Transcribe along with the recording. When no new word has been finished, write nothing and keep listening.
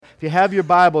If you have your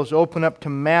Bibles, open up to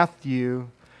Matthew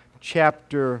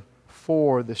chapter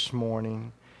 4 this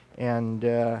morning. And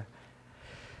I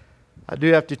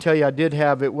do have to tell you,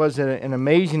 it was an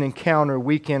amazing encounter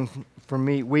week for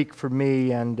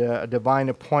me, and a divine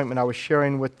appointment I was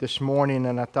sharing with this morning,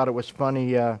 and I thought it was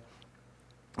funny.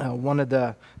 One of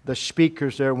the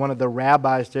speakers there, one of the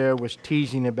rabbis there, was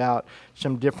teasing about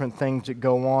some different things that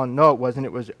go on. No, it wasn't.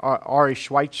 It was Ari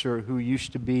Schweitzer, who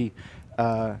used to be,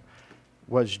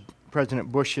 was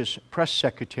President Bush's press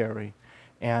secretary,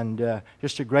 and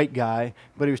just a great guy.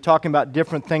 But he was talking about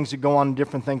different things that go on,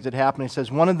 different things that happen. He says,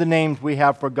 one of the names we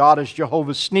have for God is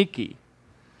Jehovah Sneaky.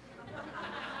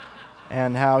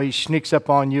 And how he sneaks up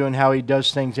on you and how he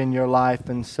does things in your life.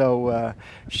 And so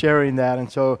sharing that. And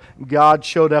so God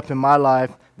showed up in my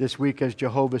life this week as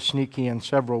Jehovah Sneaky in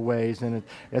several ways. And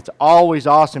it's always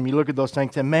awesome. You look at those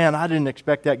things and, man, I didn't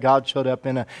expect that. God showed up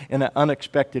in an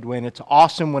unexpected way. And it's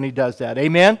awesome when he does that.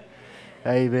 Amen?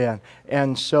 Amen.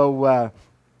 And so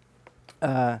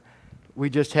we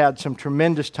just had some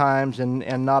tremendous times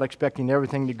and not expecting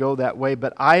everything to go that way.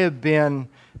 But I have been...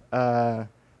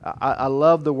 I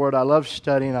love the Word. I love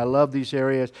studying. I love these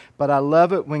areas. But I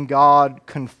love it when God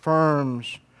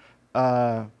confirms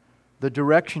the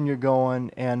direction you're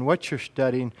going and what you're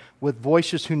studying with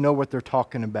voices who know what they're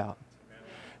talking about.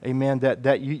 Amen.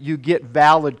 That you get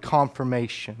valid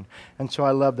confirmation. And so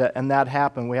I love that. And that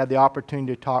happened. We had the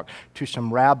opportunity to talk to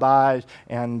some rabbis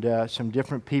and some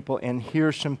different people and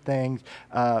hear some things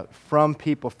from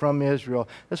people from Israel.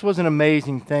 This was an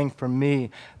amazing thing for me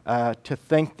to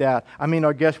think that. I mean,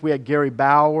 I guess we had Gary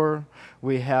Bauer.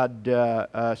 We had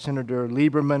Senator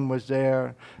Lieberman was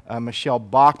there. Michelle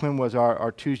Bachmann was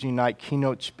our Tuesday night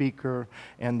keynote speaker,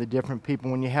 and the different people.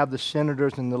 When you have the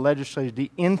senators and the legislators, the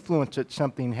influence that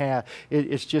something has,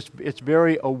 it's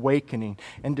very awakening.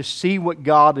 And to see what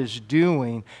God is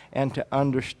doing and to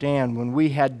understand. When we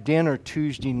had dinner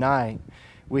Tuesday night,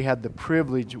 we had the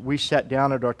privilege, we sat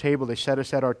down at our table, they set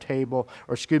us at our table,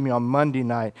 on Monday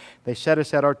night, they set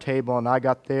us at our table, and I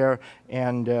got there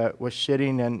and was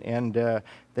sitting, and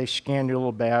they scan you a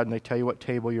little bad, and they tell you what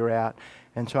table you're at.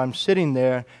 And so I'm sitting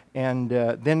there, and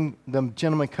then the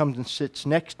gentleman comes and sits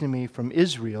next to me from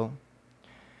Israel,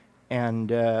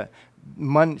 and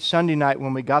Sunday night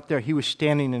when we got there, he was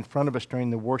standing in front of us during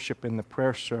the worship and the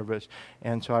prayer service,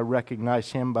 and so I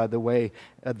recognized him by the way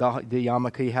the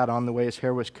yarmulke he had on, the way his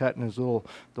hair was cut, and the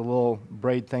little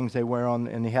braid things they wear on,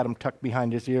 and he had them tucked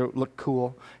behind his ear. It looked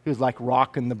cool. He was like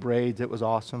rocking the braids. It was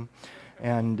awesome,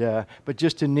 and but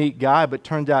just a neat guy. But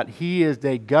turns out he is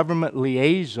a government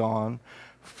liaison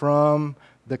from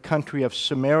the country of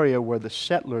Samaria, where the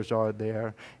settlers are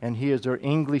there, and he is their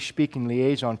English-speaking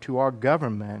liaison to our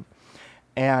government.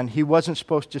 And he wasn't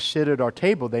supposed to sit at our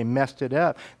table. They messed it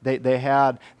up. They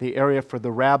had the area for the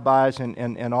rabbis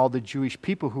and all the Jewish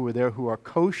people who were there who are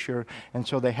kosher. And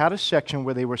so they had a section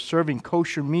where they were serving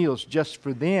kosher meals just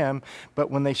for them. But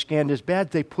when they scanned his badge,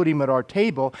 they put him at our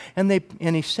table, and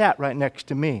he sat right next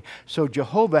to me. So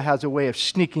Jehovah has a way of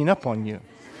sneaking up on you.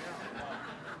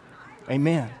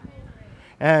 Amen.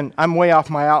 And I'm way off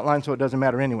my outline, so it doesn't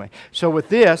matter anyway. So with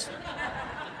this...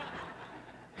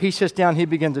 He sits down, he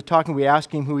begins to talk, and we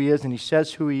ask him who he is, and he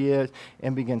says who he is,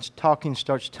 and begins talking,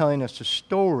 starts telling us a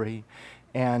story.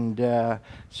 And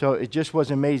so it just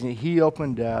was amazing. He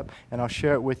opened up, and I'll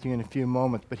share it with you in a few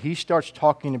moments, but he starts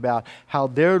talking about how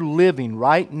they're living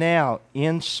right now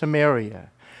in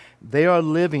Samaria. They are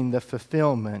living the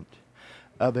fulfillment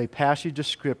of a passage of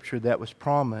Scripture that was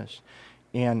promised.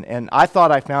 And I thought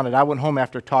I found it. I went home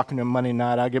after talking to him Monday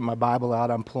night. I get my Bible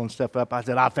out. I'm pulling stuff up. I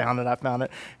said, I found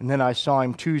it. And then I saw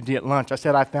him Tuesday at lunch. I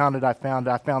said, I found it. I found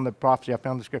the prophecy. I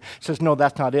found the Scripture. He says, no,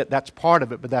 that's not it. That's part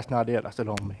of it, but that's not it. I said,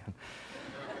 oh, man.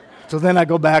 So then I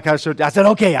go back. I said,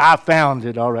 okay, I found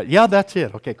it. All right. Yeah, that's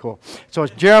it. Okay, cool. So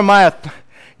it's Jeremiah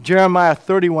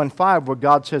 31:5, where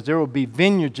God says there will be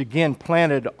vineyards again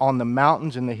planted on the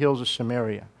mountains and the hills of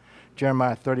Samaria.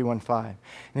 Jeremiah 31:5.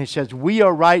 And he says, we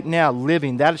are right now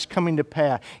living, that is coming to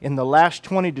pass. In the last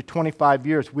 20 to 25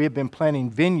 years, we have been planting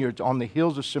vineyards on the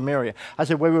hills of Samaria. I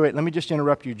said, wait, let me just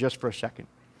interrupt you just for a second.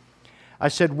 I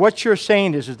said, what you're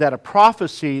saying is that a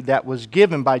prophecy that was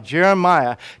given by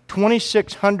Jeremiah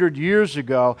 2,600 years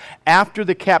ago after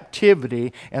the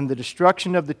captivity and the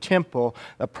destruction of the temple,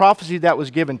 a prophecy that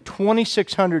was given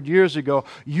 2,600 years ago,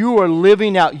 you are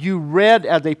living out. You read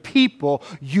as a people,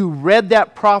 you read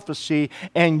that prophecy,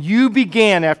 and you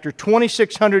began after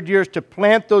 2,600 years to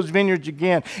plant those vineyards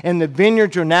again. And the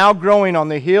vineyards are now growing on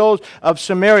the hills of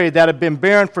Samaria that have been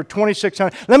barren for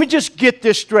 2,600. Let me just get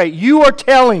this straight. You are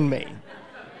telling me.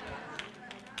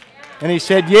 And he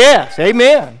said, yes,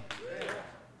 amen.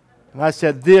 And I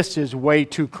said, this is way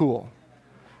too cool.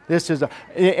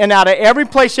 And out of every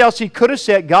place else he could have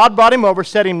sat, God brought him over,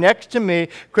 set him next to me.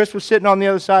 Chris was sitting on the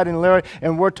other side, and Larry,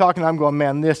 and we're talking. I'm going,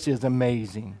 man, this is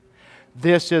amazing.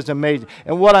 This is amazing.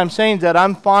 And what I'm saying is that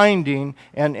I'm finding,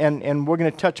 and we're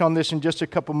going to touch on this in just a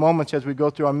couple moments as we go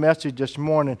through our message this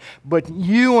morning, but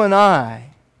you and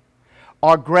I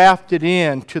are grafted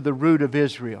in to the root of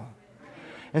Israel.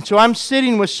 And so I'm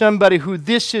sitting with somebody who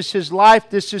this is his life,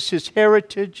 this is his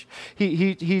heritage.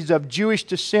 He's of Jewish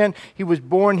descent. He was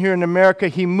born here in America.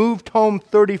 He moved home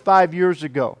 35 years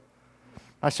ago.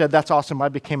 I said, that's awesome. I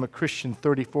became a Christian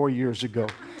 34 years ago.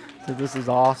 So this is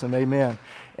awesome. Amen.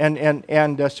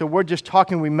 And so we're just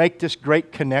talking. We make this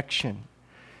great connection. And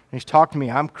he's talking to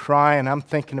me. I'm crying. I'm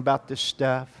thinking about this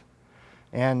stuff.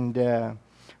 And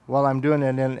while I'm doing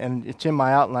it, and it's in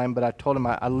my outline, but I told him,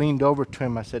 I leaned over to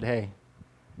him. I said, hey,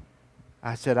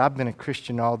 I've been a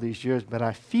Christian all these years, but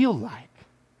I feel like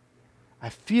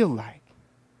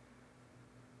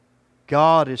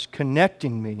God is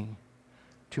connecting me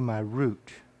to my root.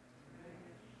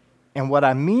 And what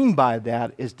I mean by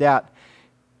that is that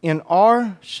in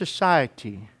our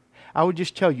society, I would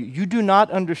just tell you, you do not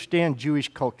understand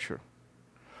Jewish culture.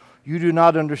 You do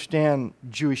not understand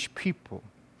Jewish people.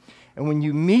 And when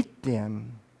you meet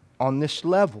them on this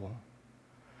level,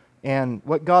 and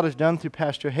what God has done through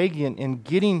Pastor Hagee in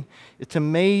getting, it's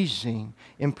amazing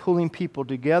in pulling people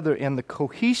together and the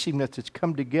cohesiveness that's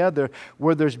come together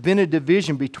where there's been a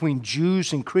division between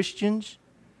Jews and Christians.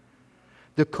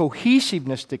 The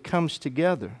cohesiveness that comes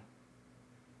together.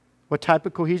 What type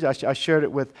of cohesiveness? I shared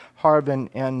it with Harv and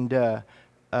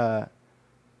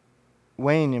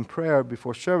Wayne in prayer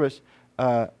before service.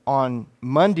 On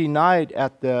Monday night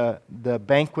at the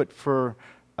banquet for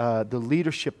the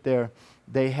leadership there,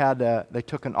 they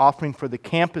took an offering for the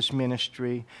campus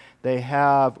ministry. They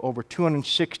have over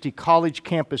 260 college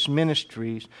campus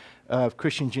ministries of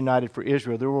Christians United for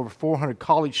Israel. There were over 400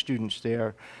 college students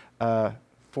there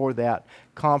for that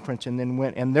conference, and then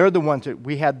went, and they're the ones that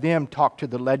we had them talk to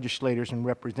the legislators and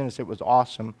representatives. It was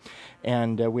awesome.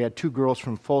 And we had 2 girls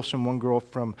from Folsom, 1 girl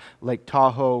from Lake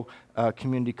Tahoe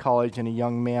Community College, and a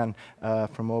young man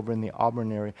from over in the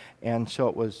Auburn area. And so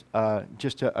it was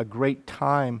just a great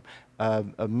time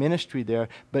of ministry there.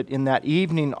 But in that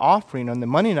evening offering, on the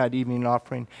Monday night evening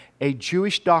offering, a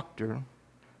Jewish doctor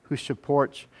who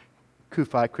supports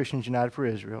CUFI, Christians United for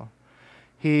Israel,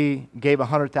 he gave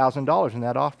 $100,000 in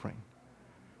that offering.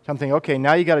 So I'm thinking, okay,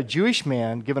 now you got a Jewish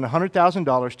man giving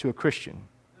 $100,000 to a Christian.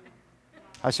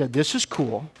 I said, this is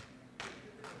cool.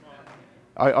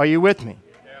 Are you with me?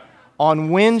 Yeah.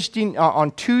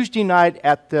 On Tuesday night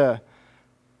at the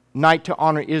Night to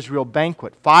Honor Israel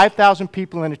banquet, 5,000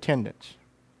 people in attendance.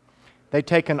 They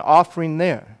take an offering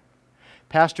there.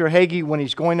 Pastor Hagee, when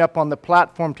he's going up on the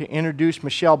platform to introduce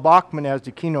Michelle Bachman as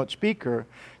the keynote speaker,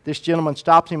 this gentleman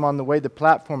stops him on the way to the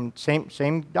platform,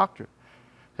 same doctor.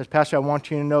 Says, Pastor, I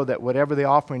want you to know that whatever the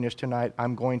offering is tonight,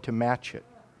 I'm going to match it.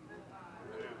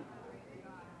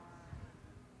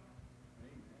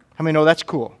 How many know that's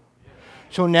cool?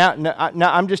 So now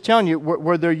I'm just telling you,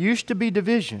 where there used to be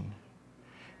division,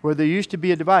 where there used to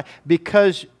be a divide,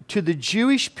 because to the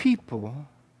Jewish people,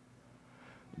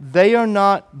 they are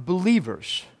not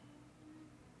believers.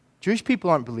 Jewish people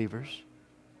aren't believers.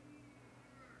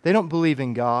 They don't believe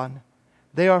in God.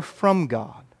 They are from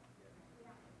God.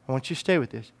 I want you to stay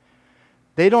with this.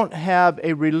 They don't have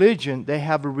a religion. They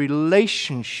have a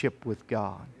relationship with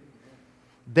God.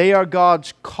 They are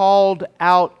God's called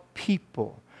out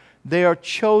people. They are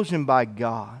chosen by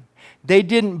God. They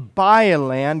didn't buy a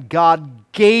land.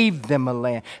 God gave them a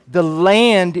land. The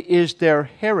land is their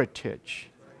heritage.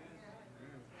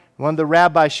 One of the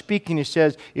rabbis speaking, he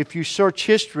says, if you search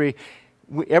history,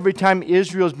 every time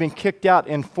Israel's been kicked out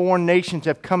and foreign nations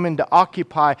have come in to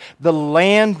occupy, the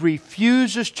land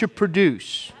refuses to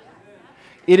produce.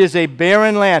 It is a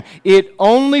barren land. It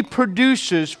only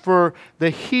produces for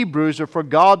the Hebrews or for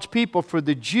God's people, for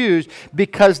the Jews,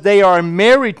 because they are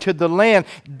married to the land.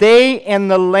 They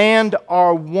and the land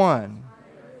are one.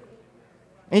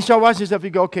 And you start watching this stuff, you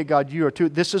go, okay, God, you are too.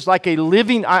 This is like a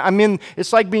living,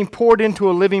 it's like being poured into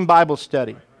a living Bible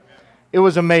study. It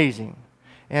was amazing.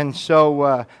 And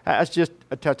so that's just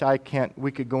a touch.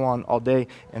 We could go on all day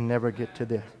and never get to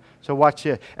this. So watch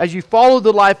this. As you follow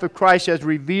the life of Christ as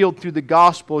revealed through the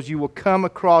Gospels, you will come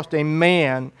across a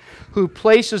man who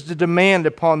places the demand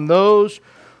upon those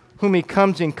whom he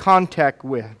comes in contact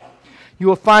with. You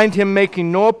will find him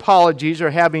making no apologies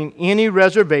or having any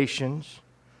reservations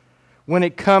when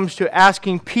it comes to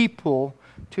asking people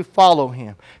to follow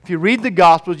him. If you read the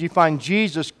Gospels, you find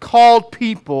Jesus called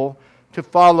people to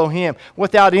follow Him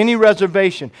without any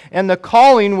reservation. And the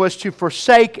calling was to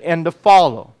forsake and to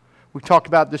follow. We talked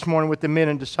about this morning with the men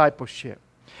in discipleship.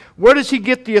 Where does he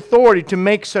get the authority to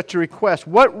make such a request?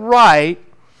 What right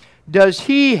does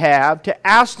he have to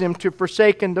ask them to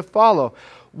forsake and to follow?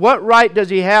 What right does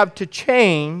he have to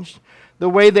change the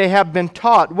way they have been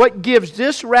taught? What gives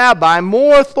this rabbi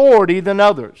more authority than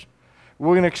others?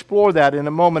 We're going to explore that in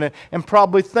a moment and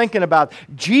probably thinking about it.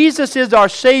 Jesus is our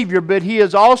Savior, but He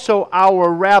is also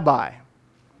our rabbi.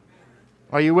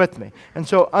 Are you with me? And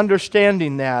so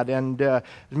understanding that, and as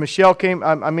Michelle came,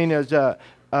 as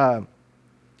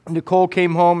Nicole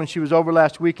came home, and she was over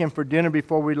last weekend for dinner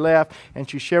before we left, and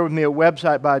she shared with me a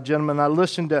website by a gentleman. I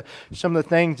listened to some of the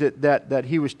things that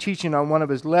he was teaching on one of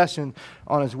his lessons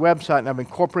on his website, and I've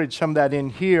incorporated some of that in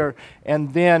here.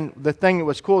 And then the thing that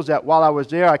was cool is that while I was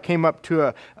there, I came up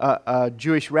to a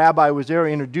Jewish rabbi who was there.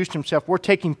 He introduced himself. We're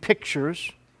taking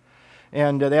pictures.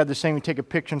 And they had this thing, you take a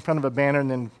picture in front of a banner and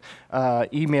then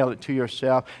email it to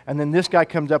yourself. And then this guy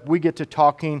comes up, we get to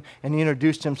talking, and he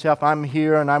introduced himself. I'm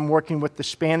here, and I'm working with the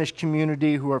Spanish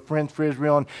community who are Friends for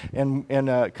Israel, and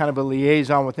kind of a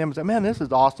liaison with them. I said, man, this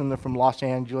is awesome. They're from Los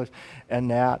Angeles and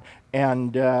that.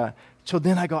 And so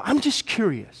then I go, I'm just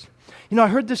curious. You know, I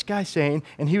heard this guy saying,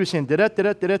 and he was saying, is that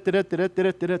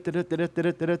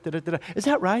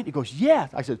right? He goes,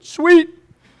 yes. I said, sweet.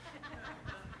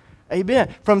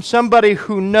 Amen. From somebody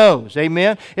who knows.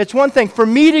 Amen. It's one thing for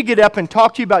me to get up and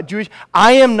talk to you about Jewish.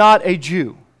 I am not a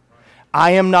Jew.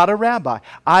 I am not a rabbi.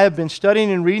 I have been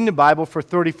studying and reading the Bible for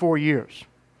 34 years.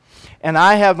 And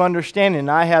I have understanding, and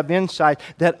I have insight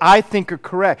that I think are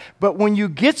correct. But when you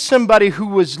get somebody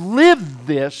who has lived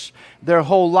this their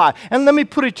whole life, and let me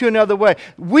put it to you another way.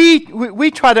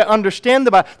 We try to understand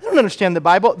the Bible. They don't understand the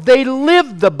Bible. They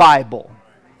live the Bible.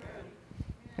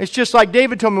 It's just like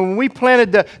David told me, when we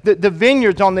planted the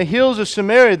vineyards on the hills of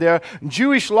Samaria there,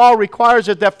 Jewish law requires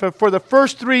that for the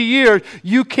first 3 years,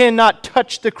 you cannot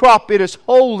touch the crop. It is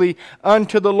holy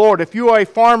unto the Lord. If you are a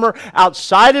farmer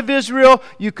outside of Israel,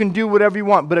 you can do whatever you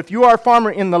want. But if you are a farmer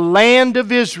in the land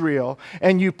of Israel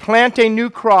and you plant a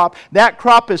new crop, that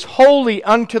crop is holy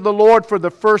unto the Lord for the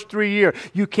first 3 years.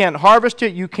 You can't harvest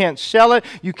it. You can't sell it.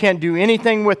 You can't do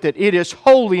anything with it. It is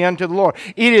holy unto the Lord.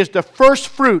 It is the first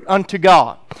fruit unto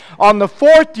God. On the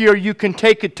 4th year, you can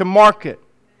take it to market.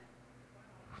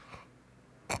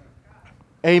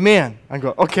 Amen. I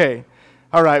go, okay,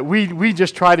 all right, we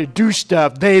just try to do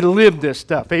stuff. They live this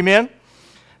stuff. Amen?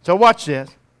 So watch this.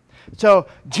 So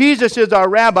Jesus is our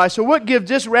rabbi. So what gives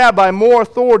this rabbi more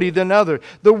authority than others?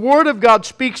 The Word of God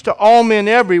speaks to all men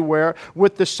everywhere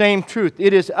with the same truth.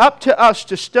 It is up to us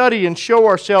to study and show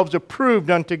ourselves approved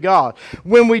unto God.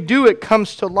 When we do, it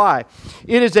comes to life.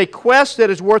 It is a quest that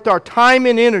is worth our time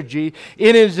and energy.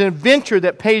 It is an adventure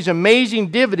that pays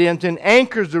amazing dividends and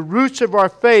anchors the roots of our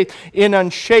faith in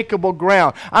unshakable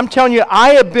ground. I'm telling you,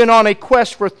 I have been on a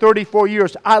quest for 34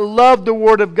 years. I love the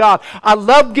Word of God. I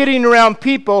love getting around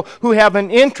people who have an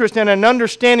interest and an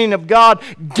understanding of God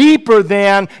deeper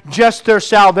than just their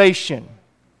salvation.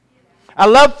 I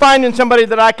love finding somebody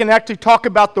that I can actually talk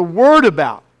about the Word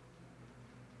about.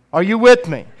 Are you with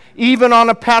me? Even on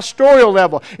a pastoral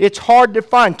level, it's hard to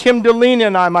find. Tim Delina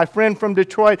and I, my friend from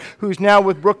Detroit, who's now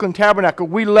with Brooklyn Tabernacle,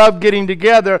 we love getting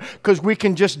together because we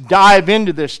can just dive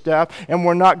into this stuff and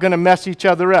we're not going to mess each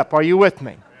other up. Are you with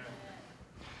me?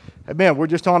 Amen. We're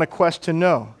just on a quest to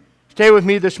know. Stay with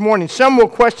me this morning. Some will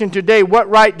question today, what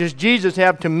right does Jesus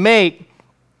have to make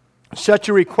such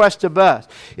a request of us?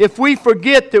 If we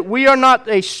forget that we are not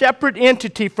a separate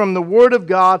entity from the Word of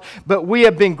God, but we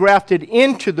have been grafted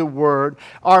into the Word,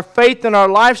 our faith and our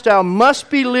lifestyle must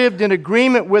be lived in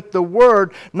agreement with the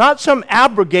Word, not some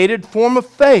abrogated form of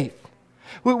faith.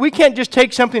 We can't just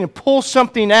take something and pull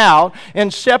something out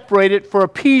and separate it for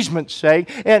appeasement's sake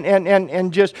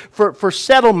and just for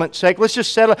settlement's sake. Let's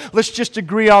just settle. Let's just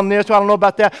agree on this. I don't know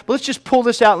about that. But let's just pull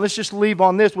this out and let's just leave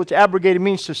on this, which abrogated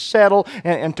means to settle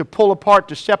and to pull apart,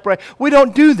 to separate. We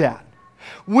don't do that.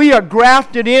 We are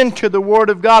grafted into the Word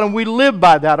of God and we live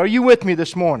by that. Are you with me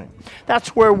this morning?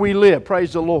 That's where we live.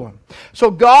 Praise the Lord.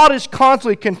 So God is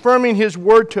constantly confirming His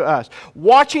Word to us.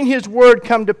 Watching His Word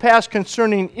come to pass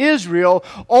concerning Israel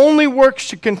only works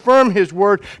to confirm His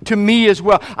Word to me as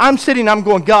well. I'm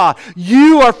going, God,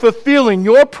 you are fulfilling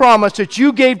your promise that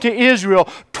you gave to Israel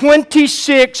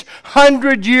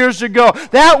 2,600 years ago.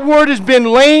 That Word has been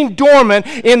laying dormant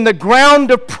in the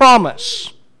ground of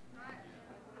promise.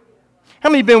 How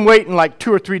many have been waiting like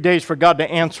 2 or 3 days for God to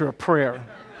answer a prayer?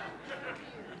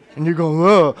 And you're going,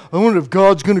 oh, I wonder if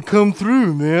God's going to come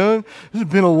through, man. This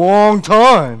has been a long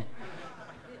time.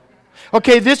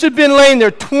 Okay, this has been laying there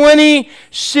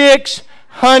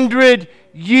 2,600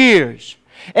 years.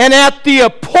 And at the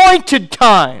appointed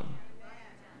time.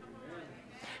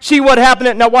 See what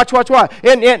happened. Now watch.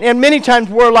 And many times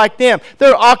we're like them.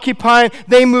 They're occupying.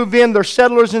 They move in. They're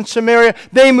settlers in Samaria.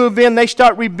 They move in. They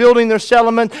start rebuilding their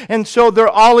settlement. And so they're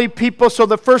olive people. So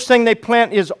the first thing they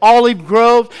plant is olive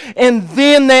groves. And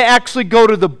then they actually go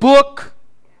to the book.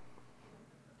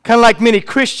 Kind of like many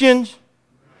Christians.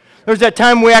 There's that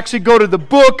time we actually go to the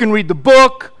book and read the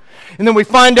book. And then we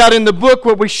find out in the book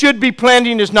what we should be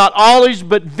planting is not olives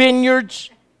but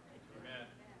vineyards.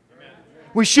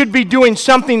 We should be doing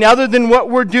something other than what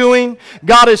we're doing.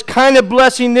 God is kind of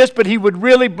blessing this, but He would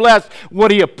really bless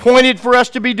what He appointed for us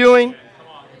to be doing.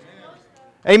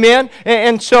 Amen?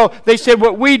 And so they said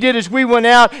what we did is we went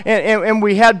out and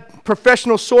we had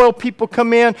professional soil people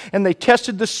come in and they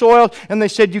tested the soil and they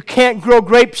said you can't grow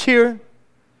grapes here.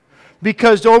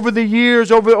 Because over the years,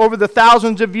 over the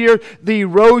thousands of years, the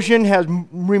erosion has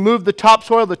removed the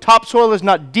topsoil. The topsoil is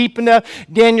not deep enough.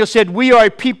 Daniel said, we are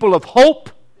a people of hope.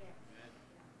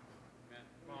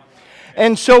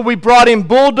 And so we brought in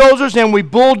bulldozers and we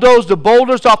bulldozed the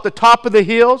boulders off the top of the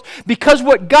hills. Because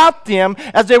what got them,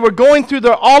 as they were going through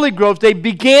their olive groves, they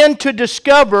began to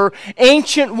discover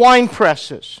ancient wine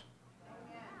presses.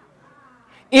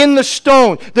 In the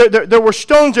stone. There were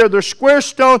stones there. They're square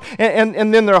stone,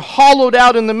 and then they're hollowed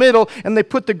out in the middle, and they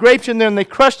put the grapes in there, and they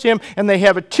crush them, and they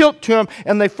have a tilt to them,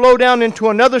 and they flow down into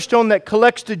another stone that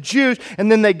collects the juice, and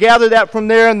then they gather that from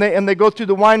there, and they go through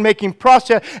the winemaking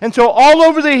process. And so all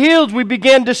over the hills, we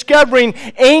began discovering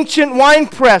ancient wine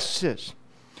presses.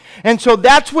 And so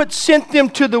that's what sent them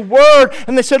to the Word.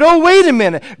 And they said, oh, wait a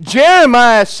minute.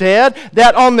 Jeremiah said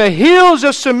that on the hills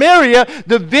of Samaria,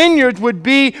 the vineyards would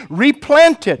be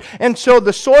replanted. And so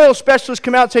the soil specialists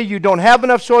come out and say, you don't have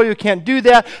enough soil, you can't do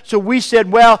that. So we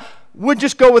said, well, we'll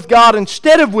just go with God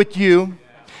instead of with you.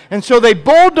 And so they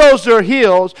bulldozed their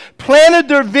hills, planted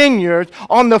their vineyards.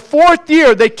 On the fourth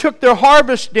year, they took their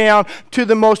harvest down to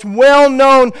the most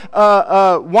well-known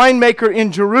winemaker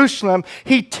in Jerusalem.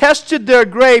 He tested their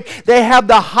grape. They have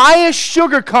the highest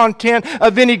sugar content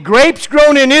of any grapes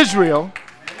grown in Israel.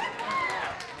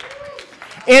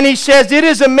 And he says, it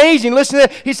is amazing. Listen to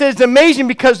that. He says, it's amazing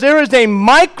because there is a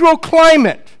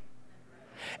microclimate.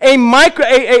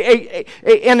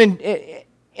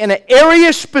 An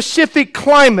area-specific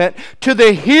climate to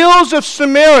the hills of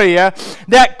Samaria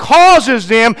that causes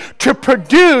them to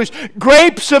produce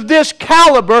grapes of this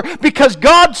caliber because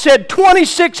God said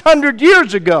 2,600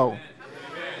 years ago.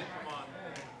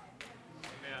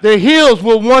 The hills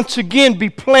will once again be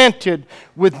planted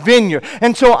with vineyard.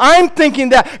 And so I'm thinking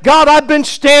that, God, I've been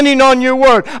standing on your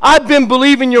word. I've been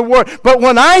believing your word. But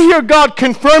when I hear God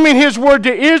confirming his word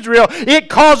to Israel, it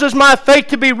causes my faith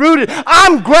to be rooted.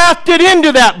 I'm grafted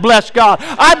into that, bless God.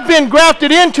 I've been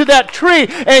grafted into that tree.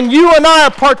 And you and I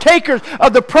are partakers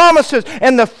of the promises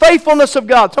and the faithfulness of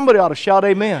God. Somebody ought to shout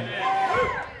amen.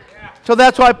 So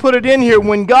that's why I put it in here.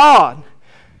 When God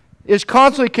is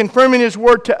constantly confirming his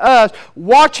word to us,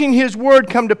 watching his word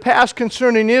come to pass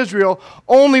concerning Israel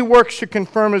only works to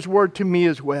confirm his word to me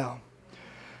as well.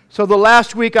 So the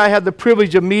last week I had the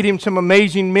privilege of meeting some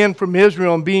amazing men from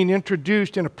Israel and being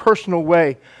introduced in a personal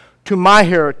way to my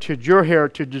heritage, your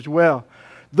heritage as well.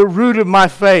 The root of my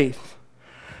faith.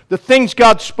 The things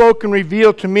God spoke and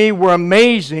revealed to me were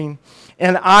amazing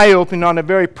and eye-opening on a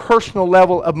very personal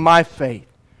level of my faith.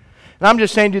 And I'm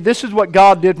just saying to you, this is what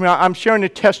God did for me. I'm sharing a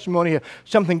testimony of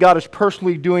something God is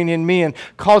personally doing in me and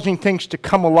causing things to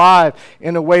come alive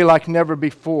in a way like never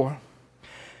before.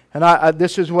 And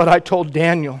this is what I told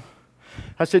Daniel.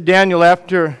 I said, Daniel,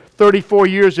 after 34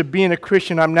 years of being a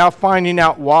Christian, I'm now finding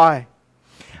out why.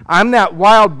 I'm that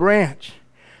wild branch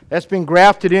that's been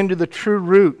grafted into the true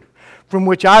root from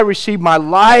which I receive my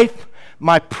life,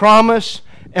 my promise,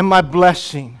 and my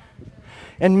blessing.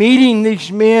 And meeting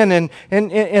these men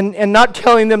and not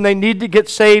telling them they need to get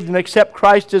saved and accept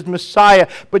Christ as Messiah,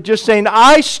 but just saying,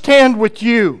 I stand with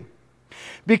you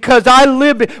because I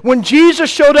live. When Jesus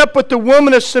showed up with the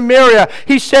woman of Samaria,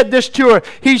 he said this to her.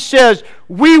 He says,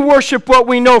 we worship what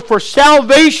we know, for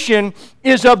salvation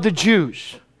is of the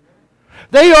Jews.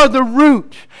 They are the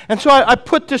root. And so I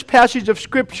put this passage of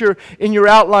Scripture in your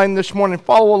outline this morning.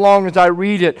 Follow along as I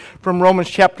read it from Romans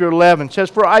chapter 11. It says,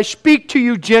 for I speak to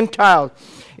you Gentiles,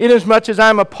 inasmuch as I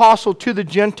am apostle to the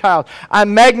Gentiles. I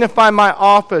magnify my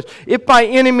office, if by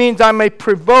any means I may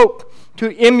provoke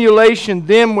to emulation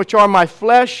them which are my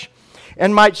flesh,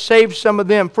 and might save some of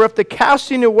them. For if the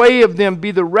casting away of them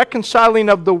be the reconciling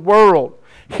of the world,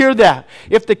 hear that,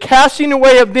 if the casting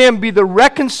away of them be the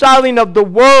reconciling of the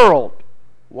world,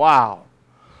 wow.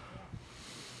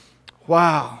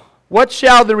 Wow. What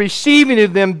shall the receiving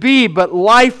of them be but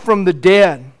life from the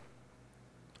dead?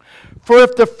 For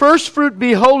if the first fruit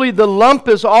be holy, the lump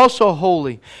is also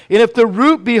holy. And if the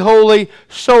root be holy,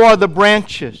 so are the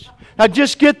branches. Now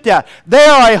just get that.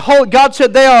 God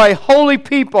said they are a holy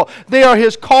people. They are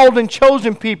His called and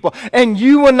chosen people. And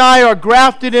you and I are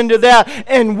grafted into that.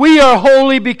 And we are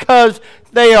holy because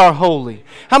they are holy.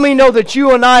 How many know that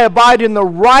you and I abide in the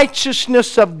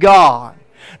righteousness of God?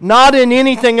 Not in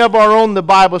anything of our own, the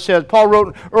Bible says. Paul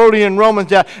wrote early in Romans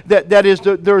that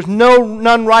there's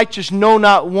none righteous, no,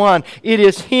 not one. It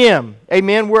is Him.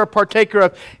 Amen. We're a partaker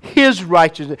of His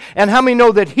righteousness. And how many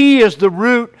know that He is the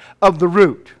root of the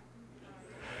root?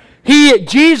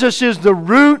 Jesus is the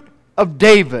root of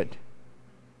David.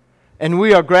 And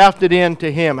we are grafted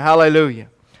into Him. Hallelujah.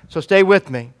 So stay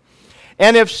with me.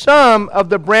 And if some of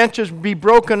the branches be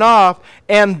broken off,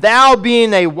 and thou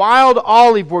being a wild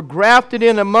olive were grafted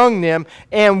in among them,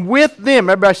 and with them,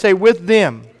 everybody say with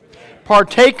them,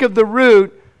 partake of the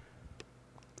root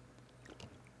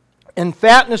and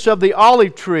fatness of the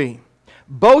olive tree.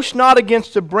 Boast not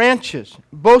against the branches.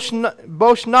 Boast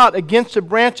not against the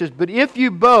branches. But if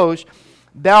you boast,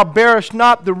 thou bearest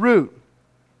not the root,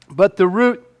 but the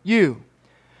root you.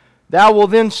 Thou will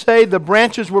then say, the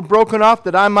branches were broken off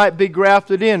that I might be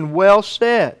grafted in. Well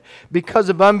said. Because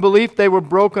of unbelief they were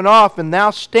broken off, and thou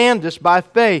standest by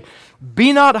faith.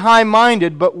 Be not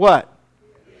high-minded, but what?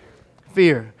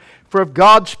 Fear. For if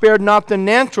God spared not the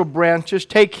natural branches,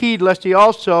 take heed lest He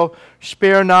also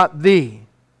spare not thee.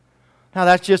 Now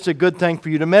that's just a good thing for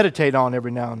you to meditate on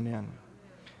every now and then.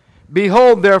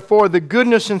 Behold, therefore, the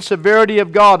goodness and severity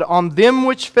of God. On them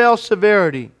which fell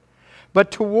severity, but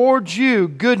towards you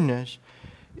goodness,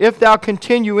 if thou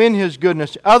continue in His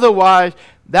goodness. Otherwise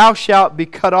thou shalt be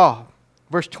cut off.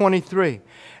 Verse 23.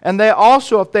 And they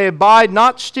also, if they abide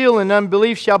not still in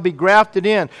unbelief, shall be grafted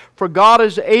in. For God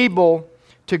is able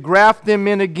to graft them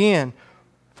in again.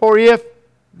 For if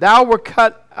thou were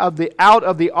cut out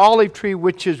of the olive tree,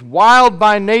 which is wild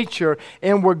by nature,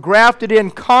 and were grafted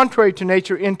in contrary to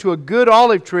nature into a good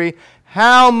olive tree,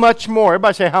 how much more?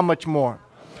 Everybody say, how much more?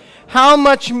 How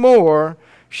much more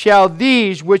shall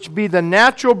these, which be the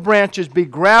natural branches, be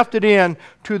grafted in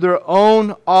to their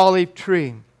own olive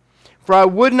tree? For I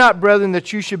would not, brethren,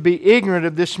 that you should be ignorant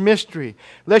of this mystery,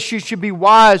 lest you should be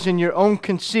wise in your own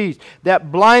conceit,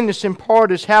 that blindness in part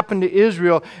has happened to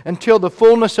Israel until the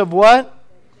fullness of what?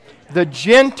 The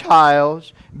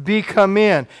Gentiles be come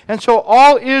in. And so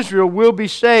all Israel will be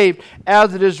saved,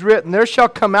 as it is written, there shall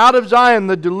come out of Zion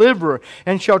the deliverer,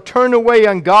 and shall turn away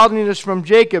ungodliness from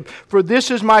Jacob. For this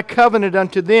is my covenant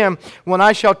unto them, when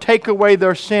I shall take away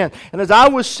their sin. And as I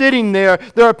was sitting there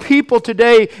are people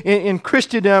today in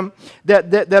Christendom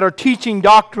that are teaching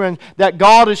doctrine that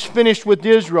God is finished with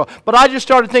Israel. But I just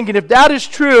started thinking, if that is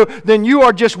true, then you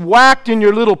are just whacked in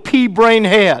your little pea-brain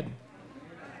head.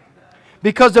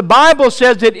 Because the Bible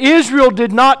says that Israel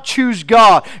did not choose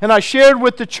God. And I shared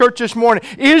with the church this morning,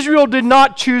 Israel did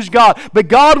not choose God. But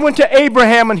God went to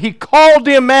Abraham and He called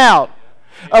him out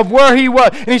of where he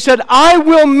was. And He said, I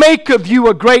will make of you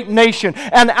a great nation.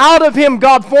 And out of him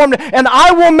God formed it. And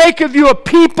I will make of you a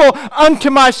people unto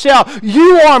myself.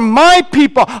 You are my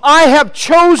people. I have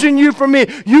chosen you for me.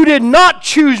 You did not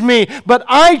choose me, but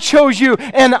I chose you.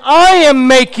 And I am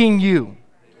making you.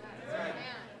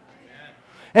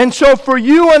 And so for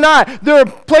you and I, there are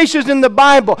places in the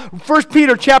Bible, 1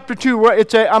 Peter chapter 2, where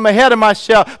I'm ahead of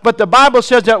myself, but the Bible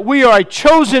says that we are a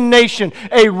chosen nation,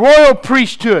 a royal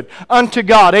priesthood unto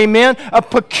God. Amen? A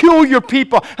peculiar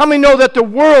people. How many know that the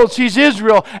world sees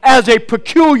Israel as a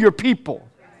peculiar people?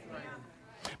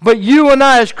 But you and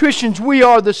I as Christians, we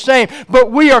are the same.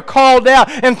 But we are called out.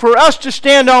 And for us to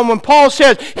stand on when Paul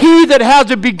says, He that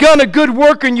has begun a good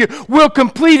work in you will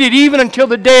complete it even until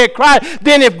the day of Christ.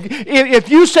 Then if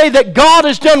you say that God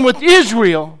is done with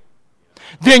Israel,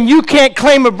 then you can't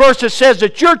claim a verse that says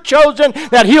that you're chosen,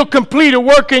 that He'll complete a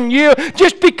work in you.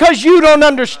 Just because you don't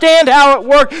understand how it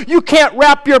works, you can't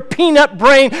wrap your peanut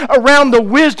brain around the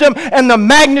wisdom and the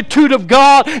magnitude of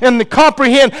God and to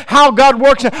comprehend how God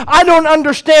works. I don't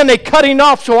understand a cutting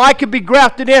off so I could be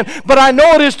grafted in, but I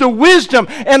know it is the wisdom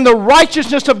and the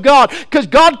righteousness of God, because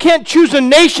God can't choose a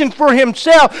nation for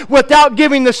Himself without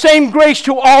giving the same grace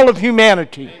to all of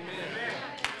humanity.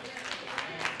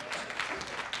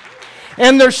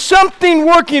 And there's something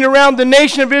working around the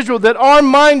nation of Israel that our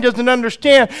mind doesn't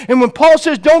understand. And when Paul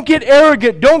says, don't get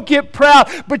arrogant, don't get proud,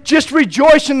 but just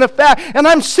rejoice in the fact. And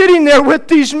I'm sitting there with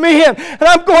these men, and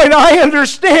I'm going, I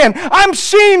understand. I'm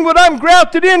seeing what I'm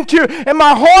grafted into, and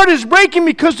my heart is breaking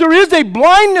because there is a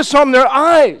blindness on their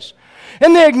eyes.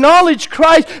 And they acknowledge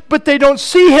Christ, but they don't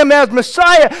see Him as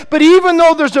Messiah. But even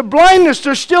though there's a blindness,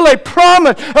 there's still a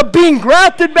promise of being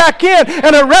grafted back in,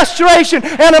 and a restoration,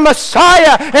 and a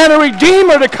Messiah, and a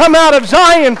Redeemer to come out of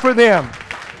Zion for them.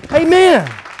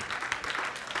 Amen.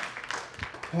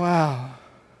 Wow.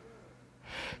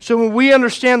 So when we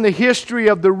understand the history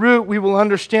of the root, we will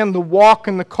understand the walk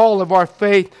and the call of our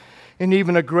faith in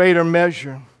even a greater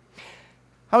measure.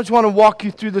 I just want to walk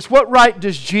you through this. What right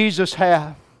does Jesus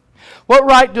have? What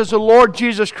right does the Lord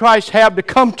Jesus Christ have to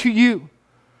come to you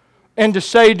and to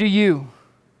say to you,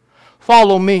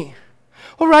 follow me?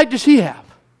 What right does He have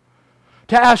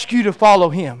to ask you to follow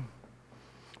Him?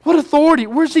 What authority?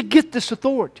 Where does He get this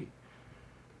authority?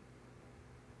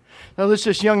 Now,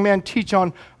 this young man teach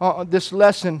on this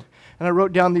lesson, and I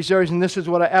wrote down these areas, and this is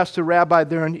what I asked the rabbi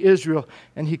there in Israel,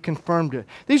 and he confirmed it.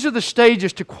 These are the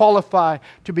stages to qualify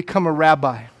to become a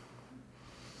rabbi.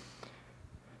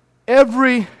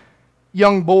 Every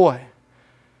young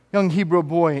Hebrew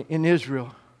boy in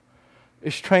Israel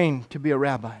is trained to be a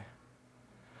rabbi.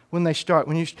 When they start,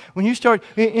 when you start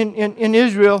in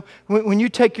Israel, when you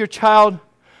take your child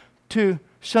to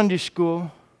Sunday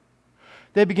school,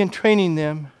 they begin training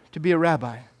them to be a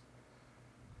rabbi.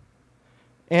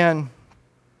 And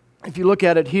if you look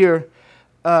at it here,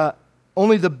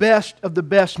 only the best of the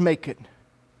best make it.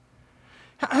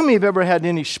 How many have ever had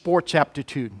any sports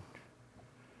aptitude?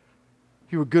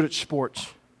 You were good at sports.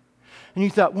 And you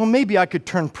thought, well, maybe I could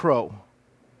turn pro.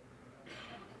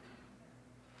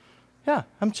 Yeah,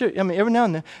 I'm serious. I mean, every now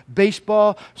and then,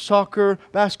 baseball, soccer,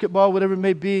 basketball, whatever it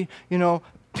may be,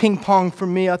 ping pong for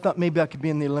me. I thought maybe I could be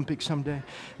in the Olympics someday.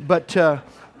 But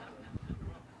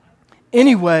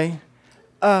anyway,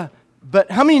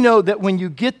 but how many know that when you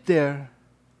get there,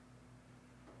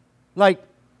 like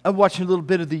I'm watching a little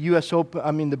bit of the U.S.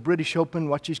 Open, the British Open,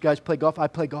 watch these guys play golf. I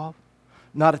play golf.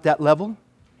 Not at that level.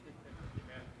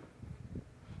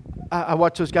 I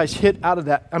watch those guys hit out of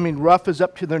that. Rough is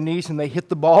up to their knees and they hit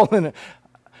the ball and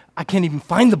I can't even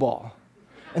find the ball.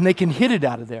 And they can hit it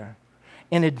out of there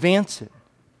and advance it.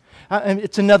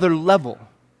 It's another level.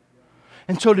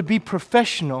 And so to be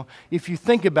professional, if you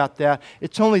think about that,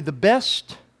 it's only the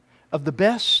best of the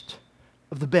best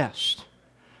of the best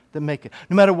that make it.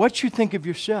 No matter what you think of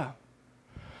yourself.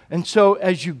 And so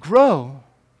as you grow,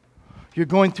 you're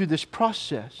going through this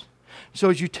process. So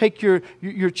as you take your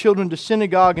children to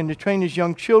synagogue and to train as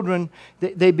young children,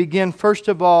 they begin, first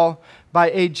of all, by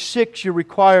age 6, you're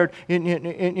required,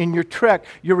 in your trek,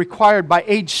 you're required by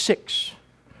age 6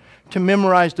 to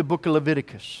memorize the book of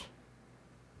Leviticus.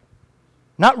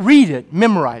 Not read it,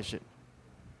 memorize it.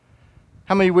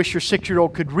 How many wish your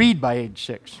 6-year-old could read by age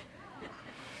 6?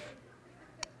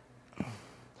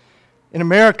 In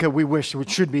America, we wish it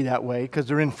should be that way because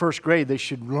they're in first grade. They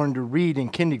should learn to read in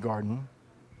kindergarten.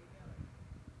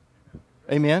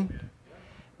 Amen?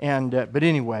 And but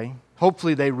anyway,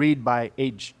 hopefully they read by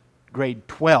grade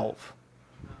 12.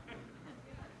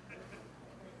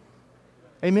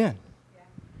 Amen.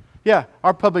 Yeah,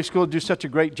 our public schools do such a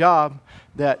great job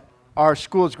that our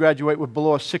schools graduate with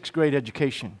below a 6th grade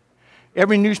education.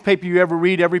 Every newspaper you ever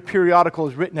read, every periodical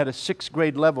is written at a 6th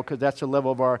grade level because that's the level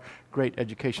of our great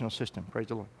educational system. Praise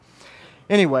the Lord.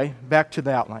 Anyway, back to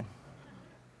the outline.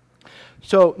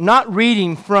 So, not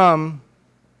reading from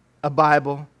a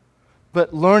Bible,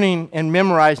 but learning and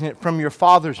memorizing it from your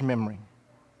father's memory.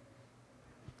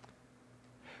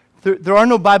 There are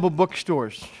no Bible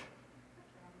bookstores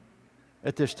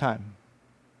at this time.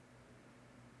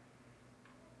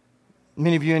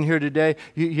 Many of you in here today,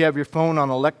 you have your phone on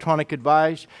electronic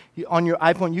advice. On your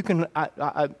iPhone, you can,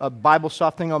 a Bible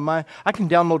soft thing on mine, I can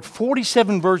download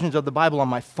 47 versions of the Bible on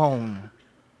my phone.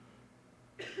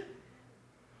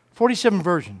 47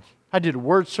 versions. I did a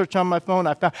word search on my phone.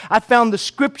 I found the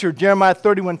scripture, Jeremiah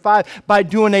 31:5, by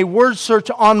doing a word search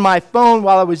on my phone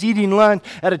while I was eating lunch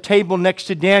at a table next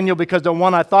to Daniel because the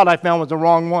one I thought I found was the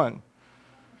wrong one.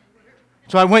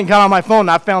 So I went and got on my phone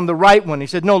and I found the right one. He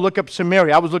said, no, look up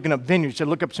Samaria. I was looking up vineyard. He said,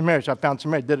 look up Samaria. So I found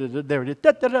Samaria. There it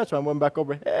is. So I went back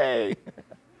over. Hey,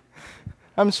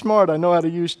 I'm smart. I know how to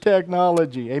use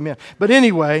technology. Amen. But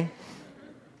anyway,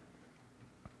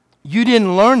 you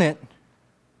didn't learn it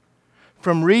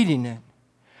from reading it.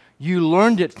 You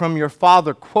learned it from your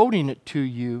father quoting it to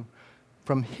you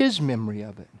from his memory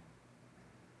of it.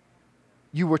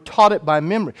 You were taught it by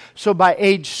memory. So by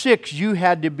age 6, you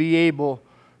had to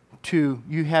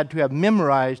have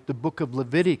memorized the book of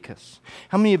Leviticus.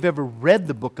 How many have ever read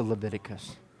the book of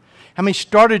Leviticus? How many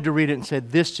started to read it and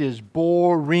said, this is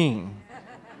boring?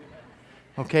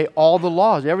 Okay, all the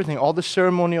laws, everything, all the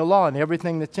ceremonial law and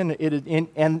everything that's in it.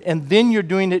 And then you're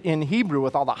doing it in Hebrew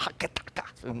with all the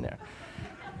hakakas in there.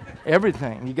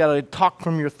 Everything. You got to talk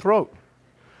from your throat.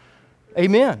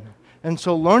 Amen. And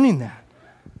so learning that.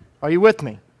 Are you with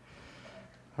me?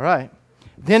 All right.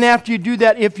 Then after you do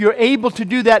that, if you're able to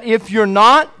do that, if you're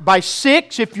not, by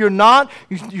 6, if you're not,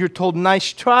 you're told,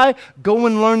 nice try, go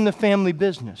and learn the family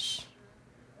business.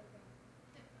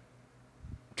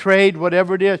 Trade,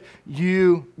 whatever it is,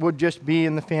 you would just be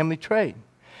in the family trade.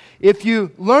 If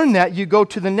you learn that, you go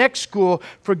to the next school.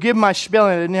 Forgive my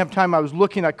spelling. I didn't have time. I was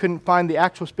looking. I couldn't find the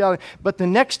actual spelling. But the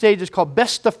next stage is called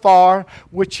Bestafar,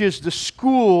 which is the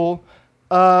school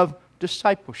of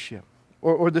discipleship.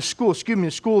 Or the school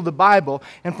of the Bible.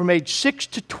 And from age 6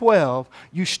 to 12,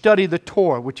 you study the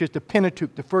Torah, which is the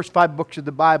Pentateuch, the first 5 books of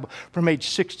the Bible, from age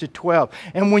 6 to 12.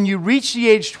 And when you reach the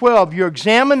age 12, your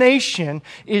examination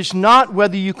is not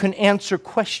whether you can answer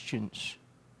questions.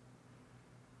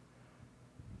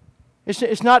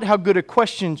 It's not how good a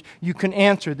questions you can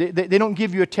answer. They don't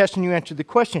give you a test and you answer the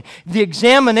question. The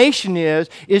examination is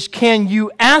can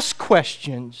you ask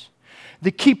questions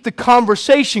that keep the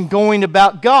conversation going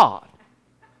about God?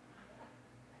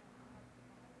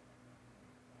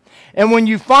 And when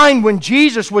you find when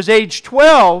Jesus was age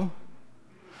 12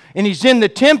 and he's in the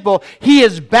temple, he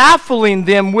is baffling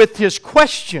them with his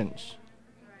questions.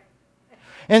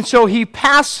 And so he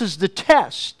passes the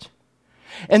test.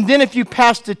 And then if you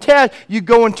pass the test, you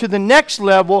go into the next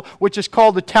level, which is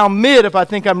called the Talmud, if I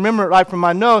think I remember it right from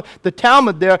my note, the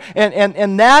Talmud there.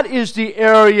 And that is the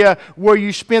area where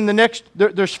you spend the next,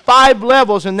 there's 5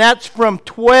 levels, and that's from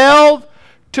 12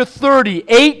 to 30,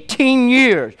 18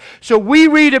 years. So we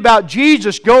read about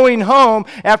Jesus going home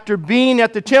after being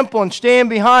at the temple and staying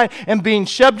behind and being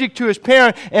subject to his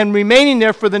parent and remaining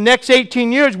there for the next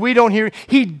 18 years. We don't hear.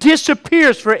 He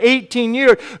disappears for 18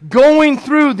 years, going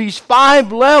through these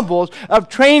 5 levels of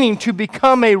training to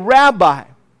become a rabbi.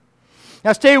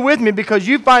 Now stay with me, because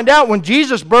you find out when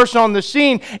Jesus bursts on the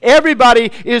scene,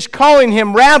 everybody is calling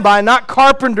him rabbi, not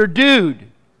carpenter dude.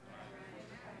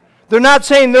 They're not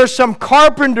saying there's some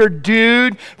carpenter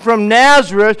dude from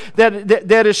Nazareth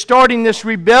that is starting this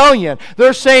rebellion.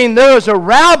 They're saying there is a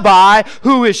rabbi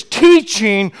who is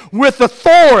teaching with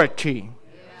authority.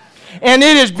 And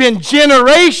it has been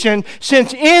generations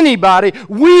since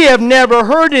we have never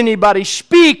heard anybody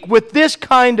speak with this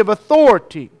kind of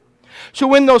authority.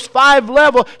 So in those 5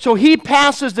 levels, so he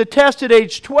passes the test at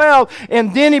age 12,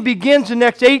 and then he begins the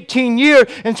next 18 years.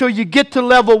 And so you get to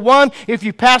level 1. If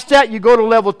you pass that, you go to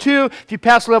level 2. If you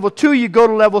pass level 2, you go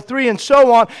to level 3, and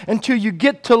so on until you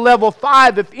get to level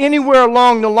 5. If anywhere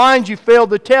along the lines you fail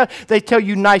the test, they tell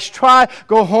you, nice try,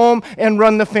 go home and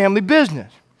run the family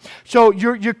business. So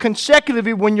you're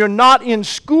consecutively, when you're not in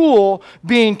school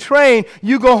being trained,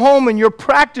 you go home and you're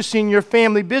practicing your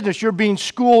family business. You're being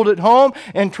schooled at home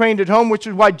and trained at home, which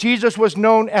is why Jesus was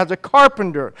known as a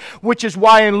carpenter, which is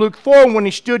why in Luke 4, when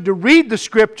he stood to read the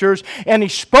scriptures and he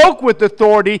spoke with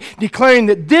authority, declaring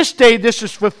that this day this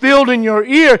is fulfilled in your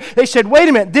ear, they said, wait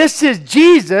a minute, this is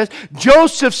Jesus,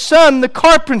 Joseph's son, the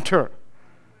carpenter.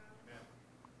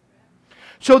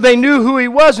 So they knew who he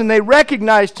was and they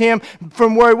recognized him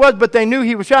from where he was, but they knew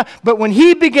he was shy. But when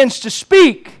he begins to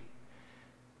speak,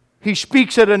 he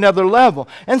speaks at another level.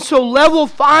 And so level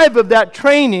 5 of that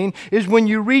training is when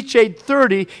you reach age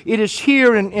 30. It is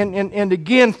here, and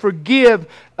again, forgive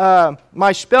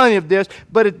my spelling of this,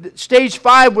 but stage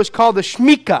 5 was called the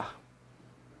Shmika.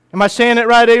 Am I saying it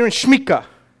right, Aaron? Shmika.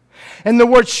 And the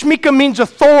word Shmika means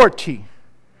authority.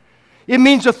 It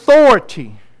means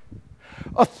authority.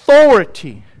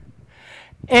 Authority.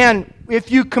 And if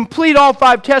you complete all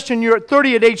 5 tests and you're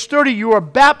at age 30, you are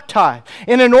baptized.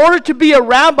 And in order to be a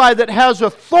rabbi that has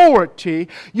authority,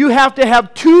 you have to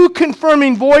have 2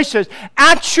 confirming voices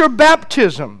at your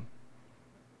baptism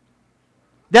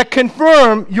that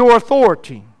confirm your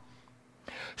authority.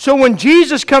 So when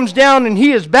Jesus comes down and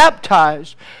he is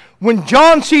baptized, when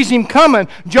John sees him coming,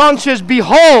 John says,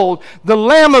 behold, the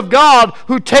Lamb of God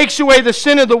who takes away the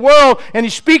sin of the world. And he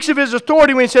speaks of his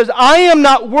authority when he says, I am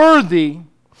not worthy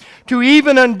to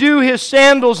even undo his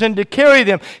sandals and to carry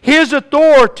them. His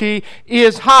authority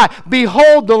is high.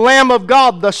 Behold, the Lamb of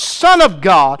God, the Son of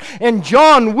God. And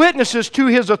John witnesses to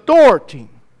his authority.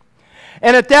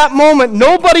 And at that moment,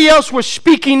 nobody else was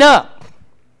speaking up.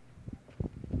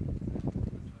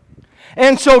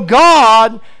 And so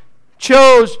God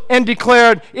chose and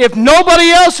declared, if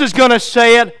nobody else is going to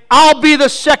say it, I'll be the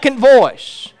second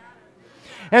voice.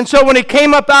 And so when he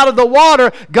came up out of the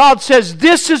water, God says,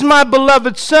 this is my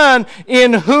beloved Son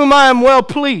in whom I am well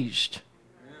pleased.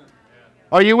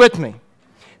 Are you with me?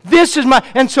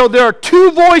 And so there are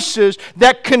 2 voices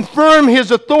that confirm his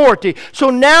authority.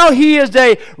 So now he is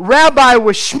a rabbi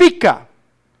with Shmika,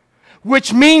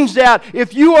 Which means that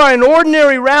if you are an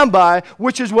ordinary rabbi,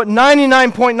 which is what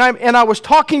 99.9, and I was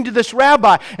talking to this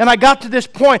rabbi, and I got to this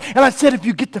point, and I said, if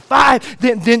you get to 5,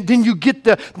 then you get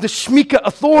the Shmika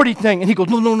authority thing. And he goes,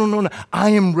 no, I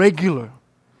am regular.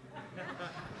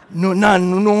 No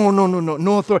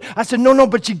authority. I said, no,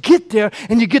 but you get there,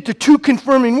 and you get the 2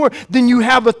 confirming words, then you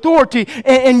have authority,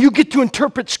 and you get to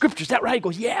interpret Scripture. Is that right? He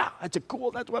goes, yeah, that's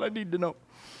that's what I need to know.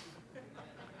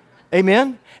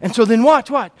 Amen? And so then watch.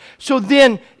 So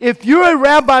then, if you're a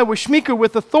rabbi with shmika,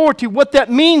 with authority, what that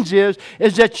means is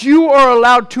that you are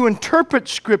allowed to interpret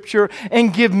Scripture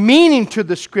and give meaning to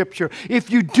the Scripture. If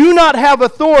you do not have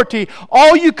authority,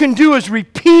 all you can do is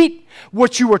repeat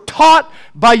what you were taught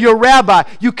by your rabbi.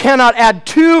 You cannot add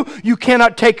to, you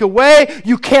cannot take away,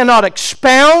 you cannot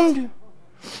expound,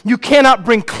 you cannot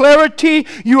bring clarity.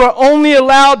 You are only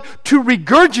allowed to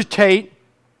regurgitate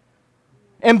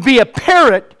and be a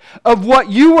parrot of what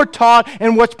you were taught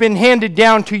and what's been handed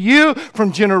down to you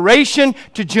from generation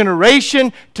to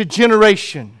generation to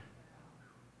generation.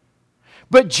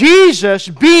 But Jesus,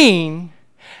 being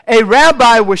a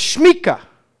rabbi with shmika,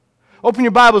 open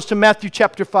your Bibles to Matthew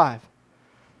chapter 5.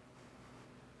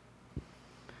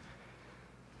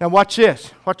 Now watch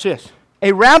this.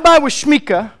 A rabbi with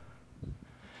shmika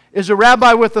is a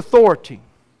rabbi with authority.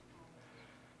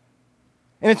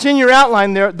 And it's in your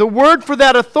outline there. The word for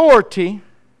that authority,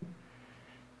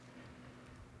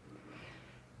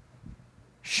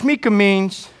 shmika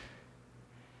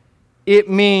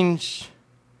means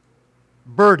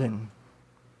burden.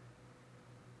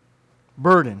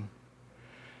 Burden.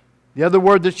 The other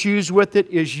word that's used with it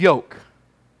is yoke.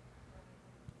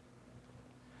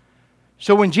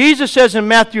 So when Jesus says in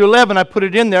Matthew 11, I put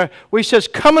it in there, where He says,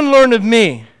 come and learn of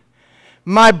me.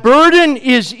 My burden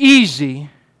is easy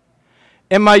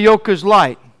and my yoke is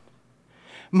light.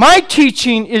 My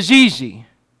teaching is easy.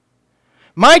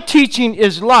 My teaching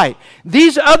is light.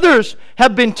 These others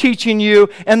have been teaching you,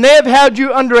 and they have had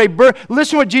you under a burden.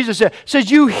 Listen to what Jesus said. He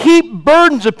says, you heap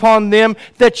burdens upon them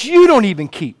that you don't even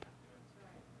keep.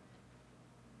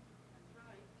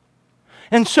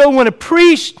 And so when a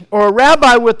priest or a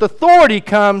rabbi with authority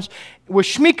comes, with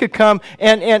shmika come,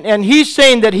 and he's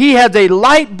saying that he has a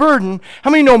light burden,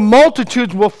 how many know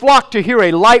multitudes will flock to hear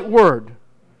a light word?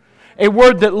 A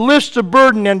word that lifts the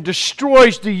burden and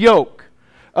destroys the yoke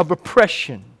of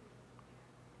oppression.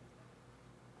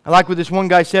 I like what this one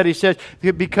guy said. He says,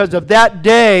 because of that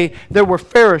day, there were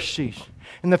Pharisees.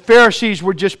 And the Pharisees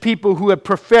were just people who had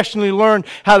professionally learned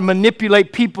how to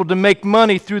manipulate people to make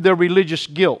money through their religious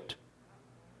guilt.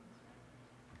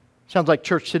 Sounds like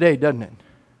church today, doesn't it?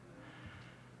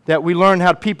 That we learn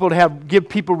how to give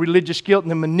people religious guilt and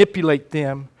then manipulate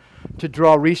them to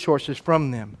draw resources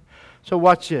from them. So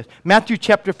watch this. Matthew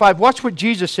chapter 5. Watch what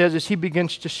Jesus says as He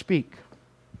begins to speak.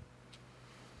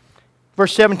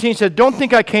 Verse 17 says, don't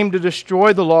think I came to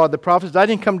destroy the law of the prophets. I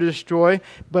didn't come to destroy,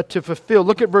 but to fulfill.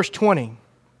 Look at verse 20.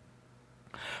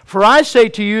 For I say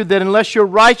to you that unless your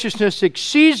righteousness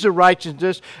exceeds the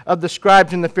righteousness of the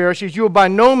scribes and the Pharisees, you will by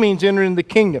no means enter into the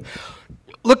kingdom.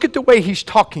 Look at the way He's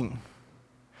talking.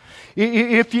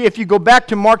 If you go back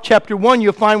to Mark chapter 1,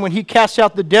 you'll find when He casts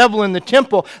out the devil in the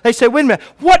temple, they say, wait a minute,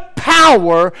 what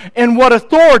power and what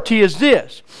authority is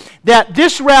this? That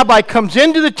this rabbi comes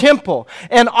into the temple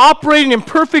and operating in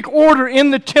perfect order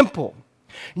in the temple.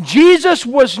 Jesus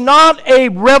was not a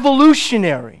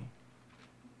revolutionary.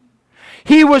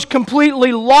 He was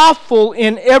completely lawful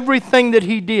in everything that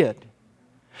He did.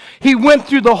 He went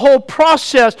through the whole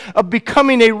process of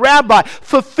becoming a rabbi,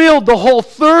 fulfilled the whole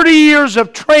 30 years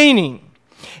of training.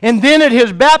 And then at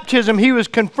His baptism, He was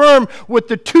confirmed with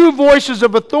the 2 voices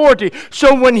of authority.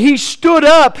 So when He stood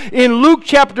up in Luke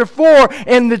chapter 4,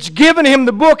 and it's given Him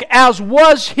the book, as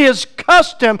was His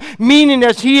custom, meaning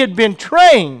as He had been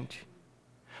trained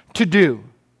to do.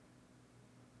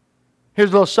 Here's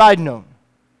a little side note.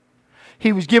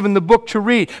 He was given the book to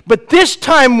read. But this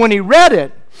time when He read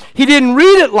it, He didn't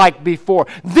read it like before.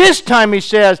 This time He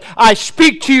says, I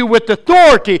speak to you with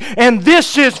authority, and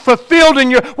this is fulfilled in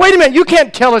your... Wait a minute, you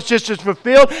can't tell us this is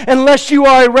fulfilled unless you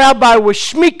are a rabbi with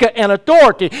shmika and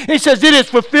authority. And He says, it is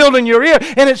fulfilled in your ear.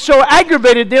 And it so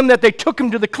aggravated them that they took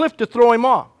Him to the cliff to throw Him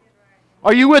off.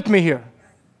 Are you with me here?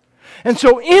 And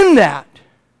so in that,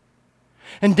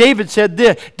 and David said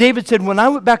this. David said, when I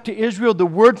went back to Israel, the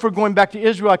word for going back to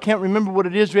Israel, I can't remember what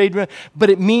it is,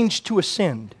 but it means to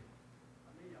ascend.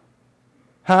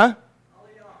 Huh?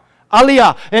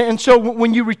 Aliyah. And so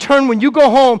when you return, when you go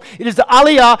home, it is the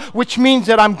Aliyah, which means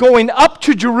that I'm going up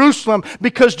to Jerusalem,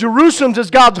 because Jerusalem is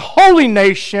God's holy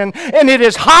nation, and it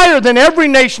is higher than every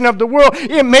nation of the world.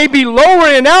 It may be lower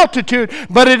in altitude,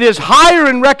 but it is higher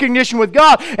in recognition with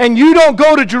God. And you don't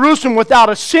go to Jerusalem without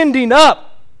ascending up.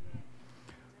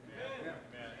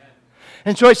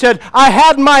 And so he said, I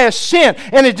had my ascent.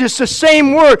 And it's just the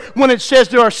same word when it says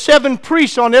there are 7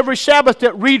 priests on every Sabbath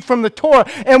that read from the Torah.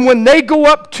 And when they go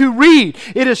up to read,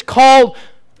 it is called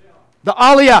the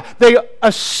Aliyah. They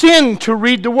ascend to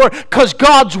read the word, because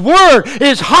God's word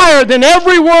is higher than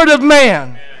every word of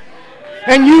man.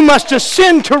 And you must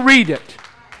ascend to read it.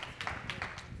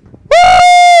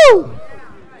 Woo!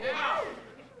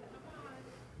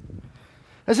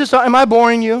 Am I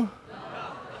boring you?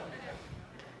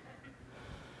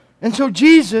 And so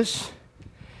Jesus,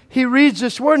 he reads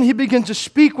this word and he begins to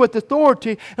speak with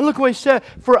authority. And look what he said.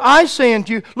 For I say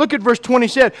unto you, look at verse 20, he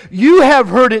said, you have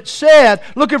heard it said.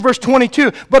 Look at verse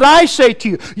 22. But I say to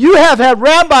you, you have had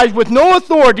rabbis with no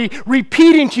authority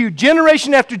repeating to you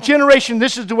generation after generation,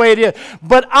 this is the way it is.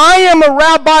 But I am a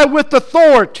rabbi with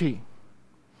authority.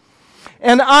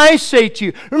 And I say to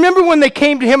you, remember when they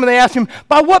came to him and they asked him,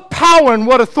 by what power and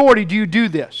what authority do you do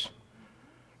this?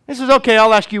 He says, okay,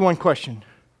 I'll ask you one question.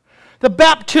 The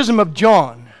baptism of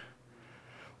John,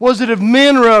 was it of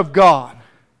men or of God?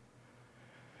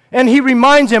 And he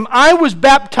reminds him, I was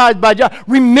baptized by John.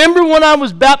 Remember when I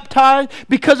was baptized?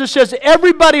 Because it says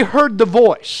everybody heard the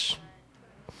voice.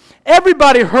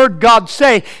 Everybody heard God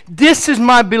say, this is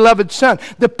my beloved Son.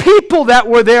 The people that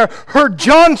were there heard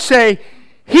John say,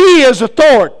 he is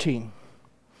authority.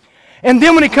 And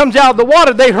then when he comes out of the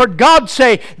water, they heard God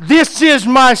say, this is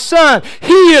my Son.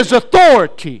 He is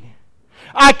authority.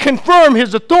 I confirm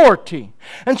his authority.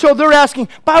 And so they're asking,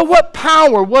 by what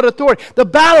power, what authority? The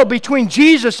battle between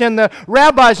Jesus and the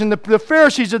rabbis and the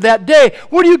Pharisees of that day.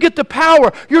 Where do you get the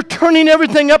power? You're turning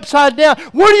everything upside down.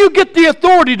 Where do you get the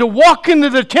authority to walk into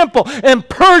the temple and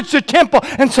purge the temple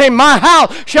and say, my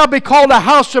house shall be called a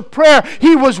house of prayer?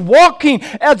 He was walking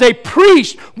as a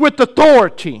priest with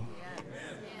authority.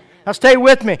 Now stay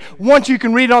with me. Once you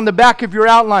can read on the back of your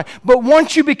outline. But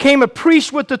once you became a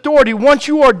priest with authority, once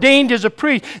you ordained as a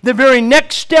priest, the very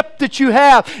next step that you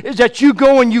have is that you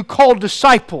go and you call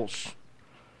disciples.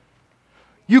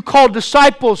 You call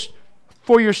disciples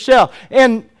for yourself.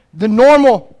 And the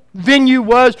normal venue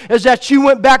is that you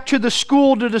went back to the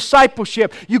school to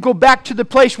discipleship. You go back to the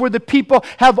place where the people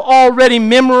have already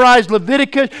memorized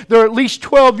Leviticus. They're at least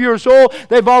 12 years old.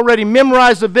 They've already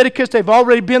memorized Leviticus. They've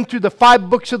already been through the 5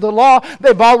 books of the law.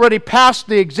 They've already passed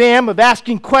the exam of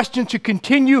asking questions to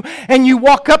continue. And you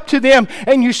walk up to them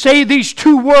and you say these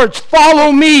 2 words,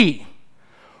 follow me.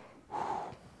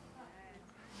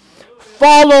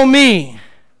 Follow me.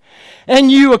 And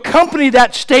you accompany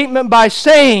that statement by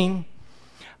saying,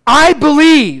 I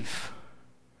believe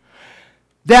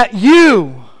that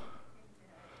you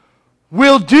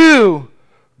will do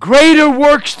greater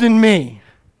works than me.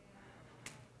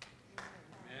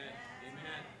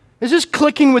 Is this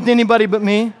clicking with anybody but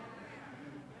me?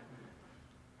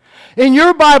 In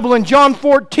your Bible, in John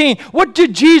 14, what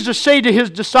did Jesus say to his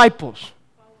disciples?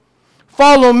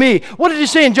 Follow me. What did he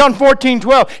say in John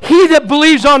 14:12? He that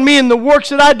believes on me and the works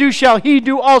that I do shall he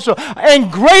do also. And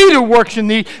greater works than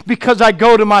these, because I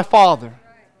go to my Father.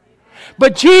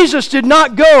 But Jesus did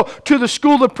not go to the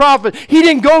school of prophets. He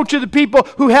didn't go to the people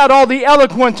who had all the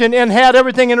eloquence and had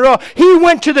everything in a row. He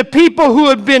went to the people who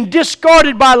had been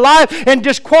discarded by life and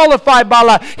disqualified by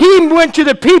life. He went to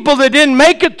the people that didn't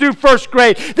make it through first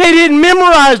grade. They didn't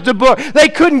memorize the book. They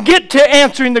couldn't get to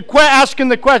asking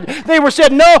the question. They were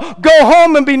said, no, go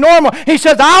home and be normal. He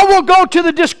says, I will go to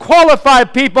the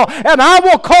disqualified people and I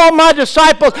will call my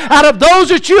disciples out of those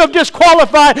that you have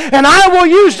disqualified, and I will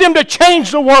use them to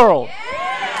change the world.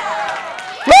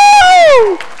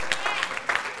 Woo!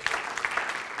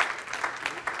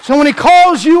 So when he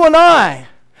calls you and I,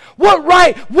 what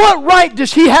right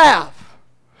does he have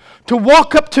to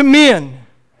walk up to men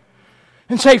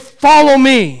and say, follow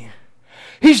me?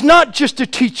 He's not just a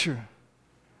teacher.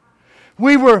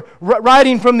 We were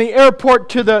riding from the airport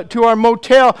to our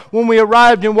motel when we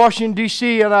arrived in Washington,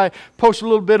 D.C., and I posted a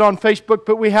little bit on Facebook,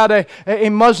 but we had a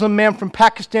Muslim man from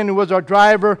Pakistan who was our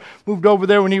driver, moved over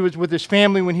there when he was with his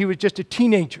family when he was just a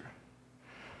teenager.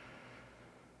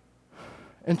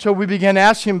 And so we began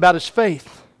asking him about his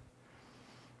faith.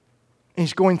 And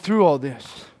he's going through all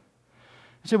this.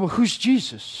 I said, well, who's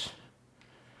Jesus?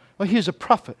 Well, he is a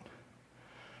prophet.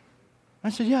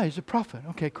 I said, yeah, he's a prophet.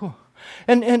 Okay, cool.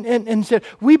 And said,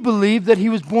 we believe that he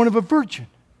was born of a virgin.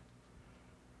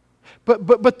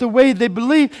 But the way they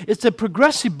believe, it's a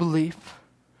progressive belief.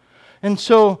 And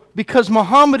so, because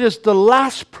Muhammad is the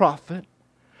last prophet,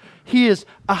 he is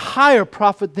a higher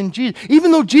prophet than Jesus,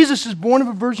 even though Jesus is born of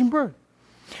a virgin birth.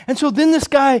 And so then this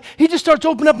guy, he just starts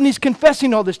opening up and he's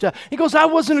confessing all this stuff. He goes, I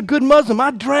wasn't a good Muslim.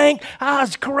 I drank, I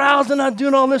was carousing, I was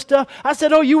doing all this stuff. I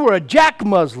said, oh, you were a Jack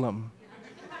Muslim.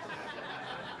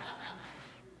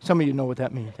 Some of you know what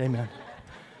that means. Amen.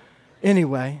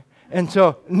 Anyway, and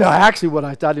so, no, actually what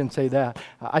I didn't say that.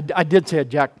 I did say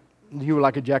you were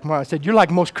like a Jack Muslim. I said, you're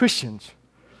like most Christians.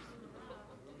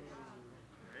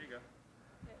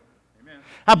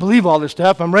 I believe all this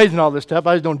stuff. I'm raising all this stuff.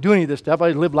 I just don't do any of this stuff. I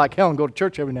just live like hell and go to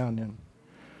church every now and then.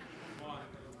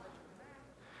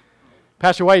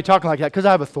 Pastor, why are you talking like that? Because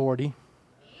I have authority.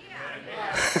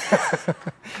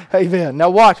 Amen. Now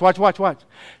watch.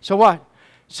 So what?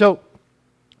 So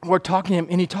we're talking to him,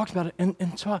 and he talks about it.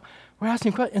 And so we're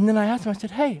asking him questions. And then I asked him, I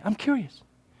said, hey, I'm curious.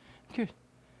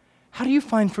 How do you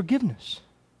find forgiveness?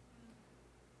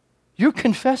 You're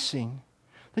confessing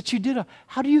that you did.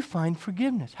 How do you find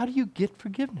forgiveness? How do you get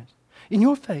forgiveness? In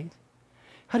your faith,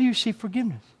 how do you see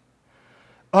forgiveness?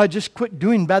 I just quit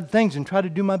doing bad things and try to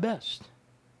do my best.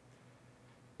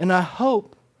 And I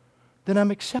hope that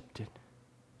I'm accepted.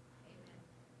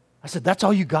 I said, that's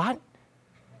all you got?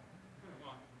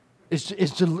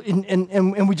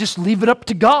 And we just leave it up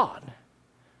to God.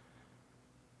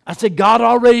 I said, God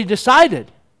already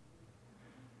decided.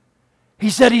 He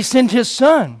said He sent His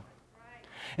Son.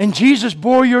 And Jesus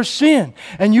bore your sin,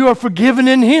 and you are forgiven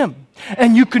in Him.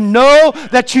 And you can know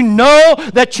that you know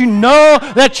that you know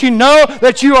that you know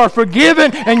that you are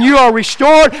forgiven, and you are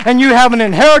restored, and you have an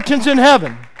inheritance in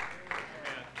heaven.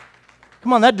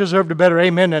 Come on, that deserved a better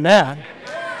amen than that.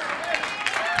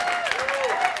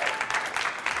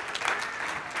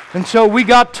 And so we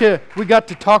got to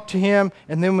talk to him,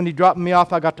 and then when he dropped me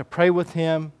off, I got to pray with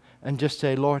him and just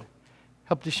say, Lord,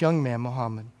 help this young man,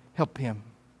 Muhammad. Help him.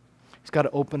 He's got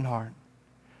an open heart.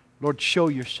 Lord, show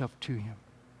yourself to him.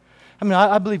 I mean,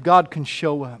 I believe God can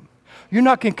show up. You're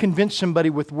not going to convince somebody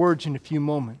with words in a few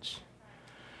moments.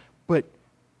 But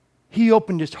he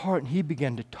opened his heart and he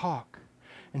began to talk.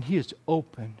 And he is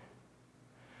open.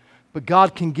 But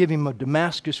God can give him a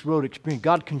Damascus Road experience.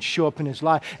 God can show up in his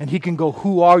life and he can go,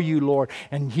 who are you, Lord?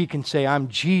 And he can say, I'm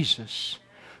Jesus,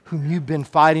 whom you've been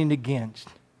fighting against.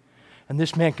 And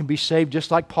this man can be saved just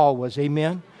like Paul was.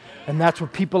 Amen? And that's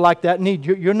what people like that need.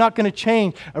 You're not going to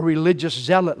change a religious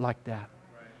zealot like that.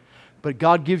 But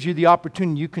God gives you the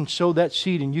opportunity. You can sow that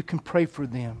seed and you can pray for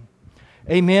them.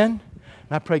 Amen?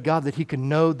 And I pray, God, that he can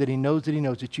know that he knows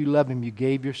that you love him. You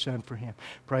gave your son for him.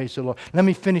 Praise the Lord. Let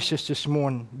me finish this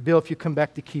morning. Bill, if you come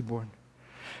back to keyboard.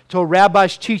 So a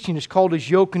rabbi's teaching is called his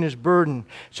yoke and his burden.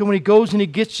 So when he goes and he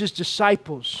gets his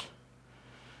disciples,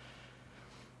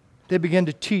 they begin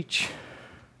to teach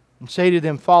and say to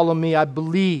them, follow me. I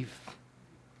believe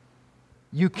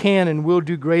you can and will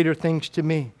do greater things to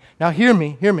me. Now hear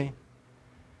me.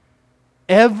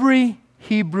 Every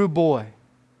Hebrew boy,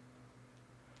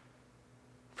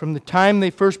 from the time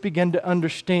they first begin to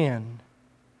understand,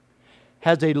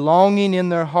 has a longing in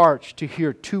their hearts to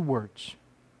hear two words.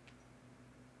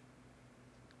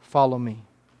 Follow me.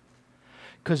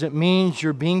 Because it means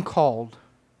you're being called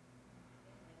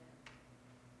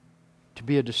to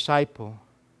be a disciple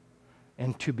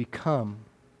and to become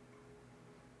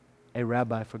a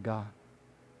rabbi for God.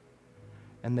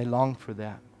 And they long for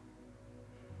that.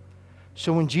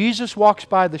 So when Jesus walks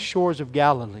by the shores of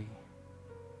Galilee, and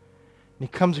he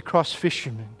comes across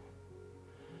fishermen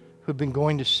who have been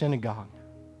going to synagogue,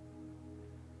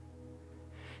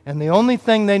 and the only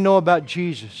thing they know about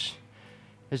Jesus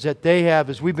is that they have,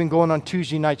 as we've been going on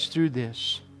Tuesday nights through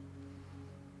this,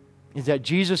 is that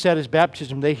Jesus at his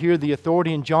baptism, they hear the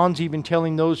authority, and John's even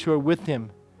telling those who are with him,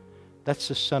 that's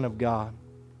the Son of God.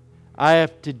 I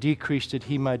have to decrease that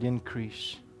he might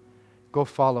increase. Go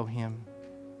follow him.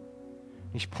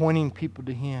 He's pointing people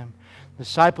to him. The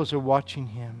disciples are watching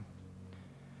him.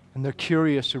 And they're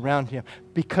curious around him.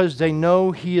 Because they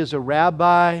know he is a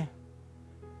rabbi,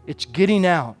 it's getting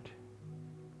out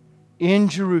in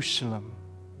Jerusalem,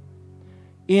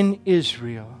 in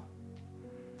Israel.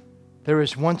 There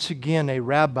is once again a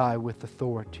rabbi with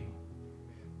authority.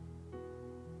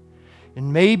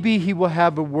 And maybe he will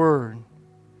have a word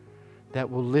that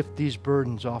will lift these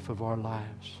burdens off of our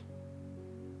lives.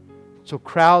 So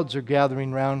crowds are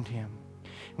gathering around him.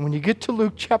 And when you get to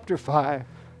Luke chapter 5,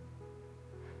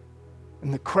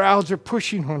 and the crowds are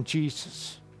pushing on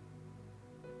Jesus,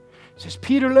 he says,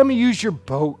 Peter, let me use your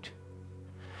boat.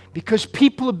 Because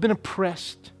people have been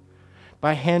oppressed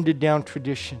by handed down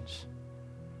traditions.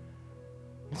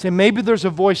 And say, maybe there's a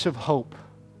voice of hope.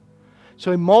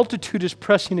 So a multitude is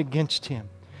pressing against him.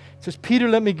 Says, Peter,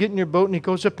 let me get in your boat. And he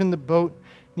goes up in the boat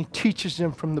and he teaches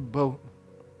them from the boat.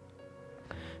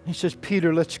 And he says,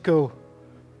 Peter, let's go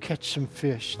catch some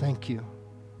fish. Thank you.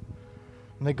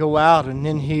 And they go out, and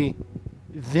then he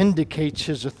vindicates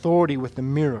his authority with a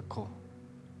miracle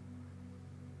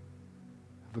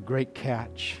of a great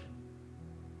catch.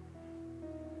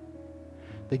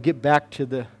 They get back to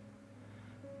the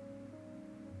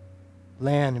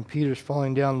land, and Peter's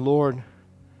falling down. Lord,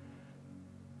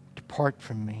 depart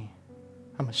from me.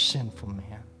 I'm a sinful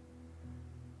man.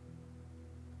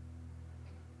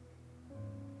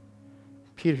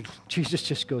 Jesus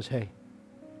just goes, hey,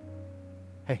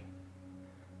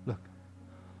 look,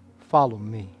 follow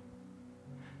me.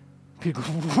 Peter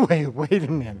goes, wait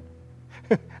a minute.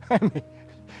 I'm a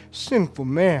sinful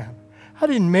man. I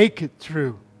didn't make it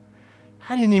through.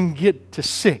 I didn't even get to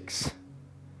 6.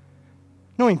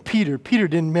 Knowing Peter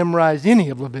didn't memorize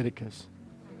any of Leviticus.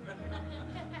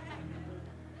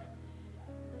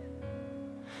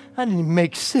 I didn't even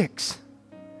make 6.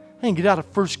 I didn't get out of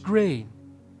first grade.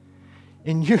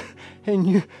 And you're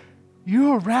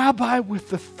a rabbi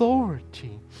with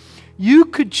authority. You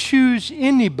could choose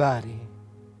anybody.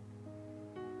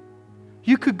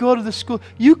 You could go to the school.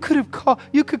 You could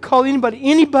call anybody.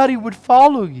 Anybody would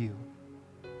follow you.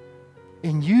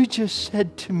 And you just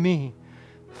said to me,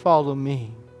 follow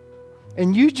me.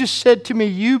 And you just said to me,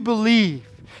 you believe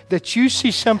that you see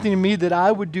something in me that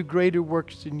I would do greater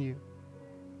works than you.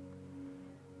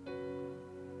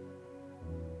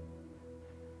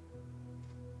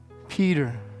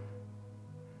 Peter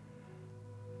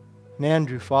and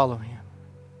Andrew follow him.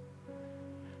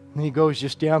 And he goes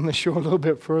just down the shore a little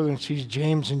bit further and sees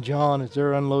James and John as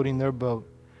they're unloading their boat.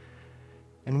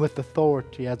 And with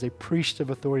authority, as a priest of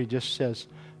authority, just says,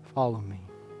 follow me.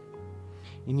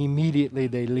 And immediately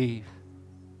they leave.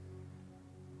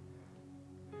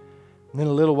 And then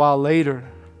a little while later,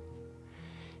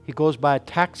 he goes by a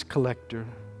tax collector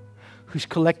who's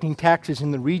collecting taxes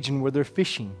in the region where they're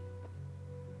fishing.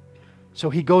 So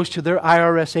he goes to their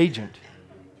IRS agent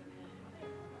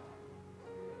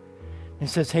and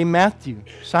says, hey, Matthew,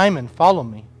 Simon, follow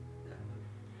me.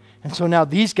 And so now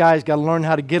these guys got to learn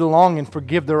how to get along and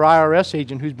forgive their IRS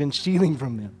agent who's been stealing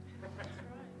from them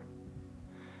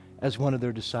as one of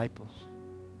their disciples.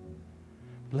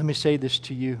 Let me say this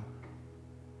to you.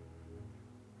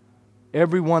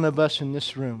 Every one of us in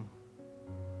this room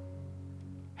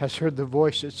has heard the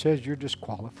voice that says you're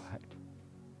disqualified.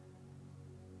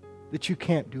 That you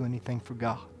can't do anything for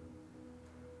God.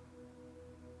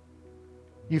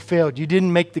 You failed. You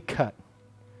didn't make the cut.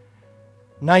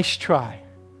 Nice try.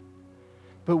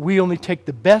 But we only take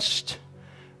the best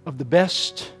of the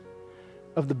best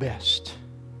of the best.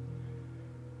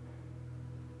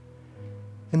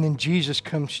 And then Jesus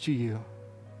comes to you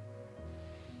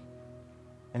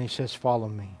and He says, follow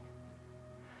me.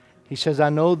 He says, I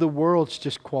know the world's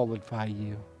disqualify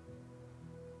you,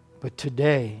 but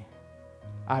today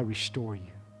I restore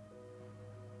you.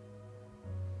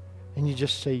 And you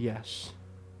just say yes.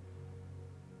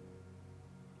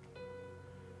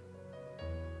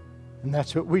 And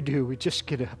that's what we do. We just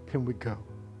get up and we go.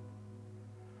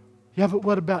 Yeah, but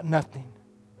what about nothing?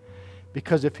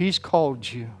 Because if He's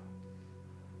called you,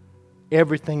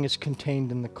 everything is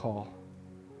contained in the call.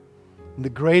 And the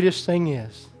greatest thing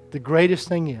is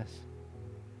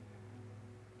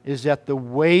that the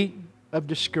weight of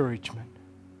discouragement,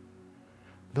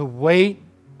 the weight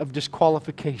of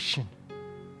disqualification.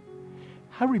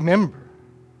 I remember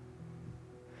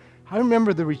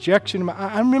the rejection.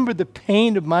 I remember the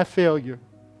pain of my failure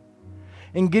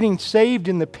and getting saved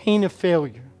in the pain of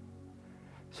failure.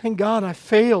 Saying, God, I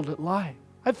failed at life.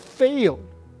 I failed.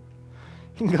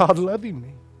 And God loving me.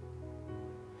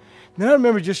 And then I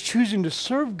remember just choosing to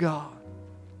serve God.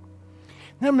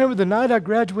 And I remember the night I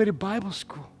graduated Bible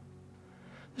school.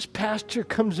 This pastor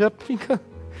comes up and he goes,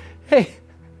 hey,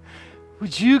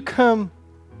 would you come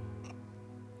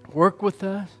work with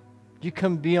us? Would you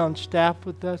come be on staff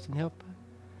with us and help us?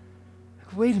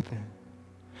 Like, wait a minute.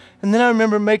 And then I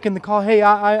remember making the call, hey,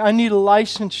 I need a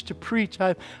license to preach.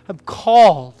 I've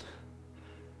called.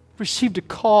 Received a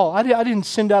call. I didn't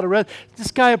send out a resume.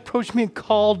 This guy approached me and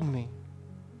called me.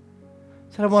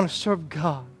 Said, I want to serve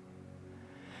God.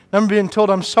 And I'm being told,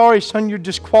 I'm sorry, son, you're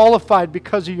disqualified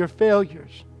because of your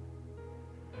failures.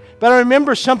 But I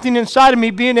remember something inside of me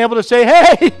being able to say,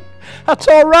 hey, that's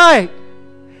all right.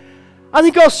 I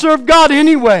think I'll serve God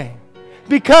anyway.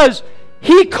 Because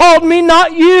He called me,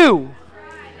 not you.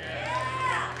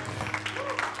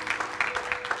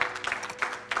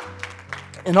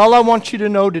 And all I want you to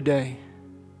know today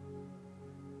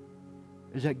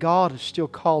is that God is still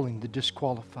calling the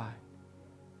disqualified.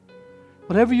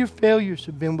 whatever your failures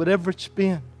have been, whatever it's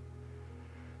been,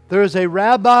 there is a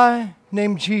rabbi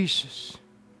named Jesus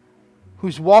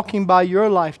who's walking by your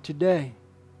life today.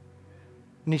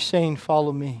 And he's saying,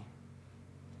 follow me.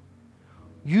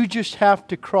 You just have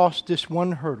to cross this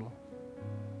one hurdle.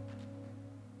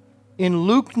 In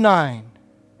Luke 9,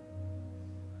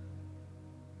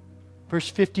 verse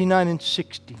 59 and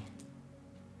 60,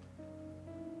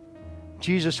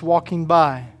 Jesus walking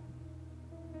by,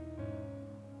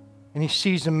 and he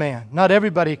sees a man. Not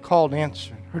everybody called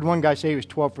answered. Heard one guy say he was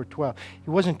 12 for 12. He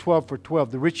wasn't 12 for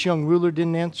 12. The rich young ruler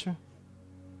didn't answer.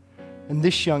 And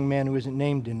this young man who isn't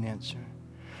named didn't answer.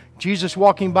 Jesus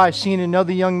walking by, seeing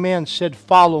another young man, said,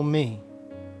 follow me.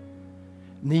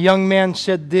 And the young man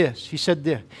said this. He said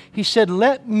this. He said,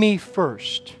 let me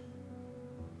first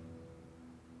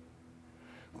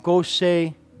go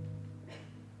say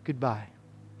goodbye.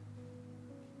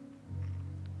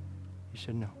 He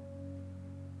said, no.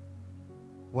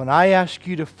 When I ask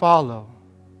you to follow,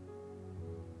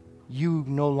 you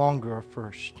no longer are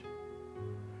first.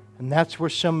 And that's where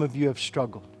some of you have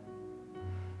struggled.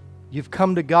 You've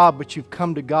come to God, but you've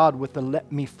come to God with a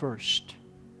let me first.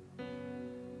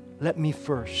 Let me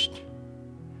first.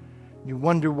 You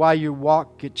wonder why your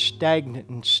walk gets stagnant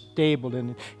and stable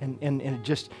and it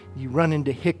just, you run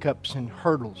into hiccups and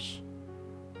hurdles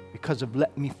because of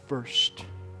let me first.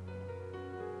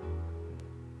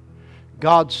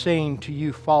 God's saying to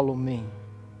you, follow me.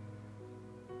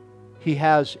 He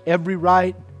has every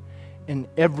right and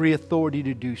every authority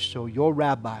to do so. Your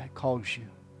rabbi calls you.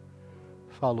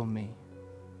 Follow me.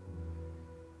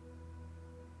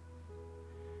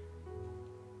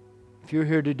 If you're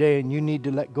here today and you need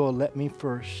to let go of let me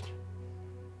first,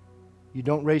 you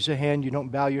don't raise a hand, you don't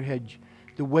bow your head.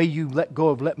 The way you let go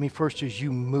of let me first is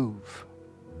you move.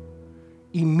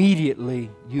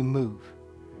 Immediately you move.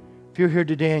 If you're here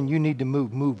today and you need to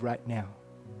move right now.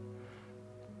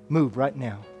 Move right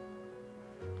now.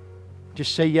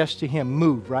 Just say yes to Him.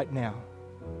 Move right now.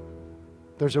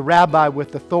 There's a rabbi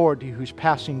with authority who's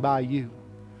passing by you,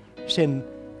 saying,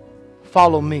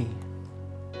 follow me.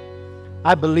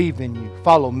 I believe in you.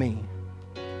 Follow me.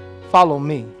 Follow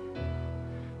me.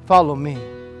 Follow me.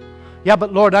 Yeah,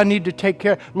 but Lord, I need to take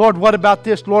care. Lord, what about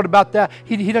this? Lord, about that?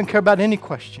 He doesn't care about any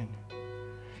question.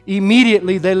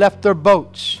 Immediately they left their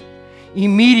boats.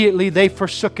 Immediately they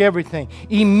forsook everything.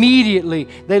 Immediately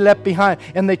they left behind.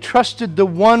 And they trusted the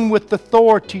one with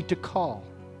authority to call.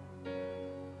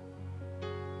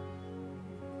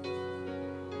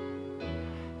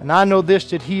 And I know this,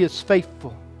 that He is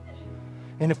faithful.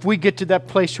 And if we get to that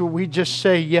place where we just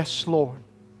say, yes, Lord.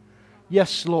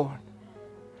 Yes, Lord.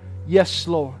 Yes,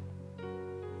 Lord.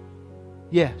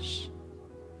 Yes.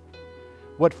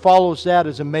 What follows that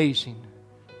is amazing.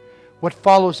 What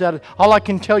follows that, all I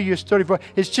can tell you is 34.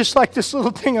 It's just like this little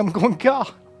thing. I'm going,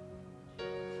 God.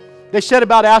 They said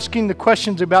about asking the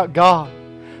questions about God.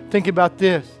 Think about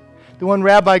this. The one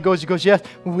rabbi goes, yes,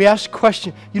 when we ask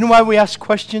questions. You know why we ask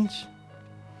questions?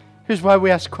 Here's why we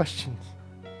ask questions.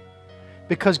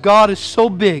 Because God is so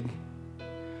big,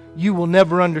 you will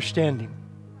never understand Him.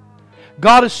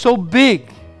 God is so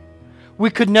big,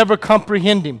 we could never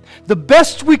comprehend Him. The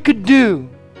best we could do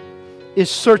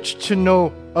is search to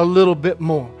know a little bit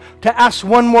more. To ask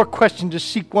one more question, to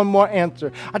seek one more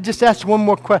answer. I just ask one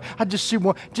more question. I just see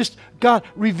one. Just, God,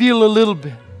 reveal a little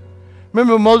bit.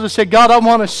 Remember Moses said, God, I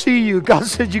want to see you. God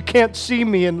said, you can't see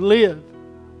me and live.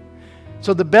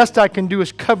 So the best I can do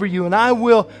is cover you, and I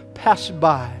will pass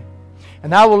by.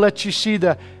 And I will let you see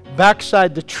the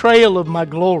backside, the trail of my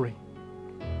glory.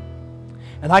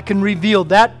 And I can reveal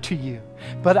that to you.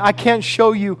 But I can't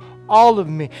show you all of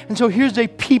me. And so here's a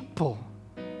people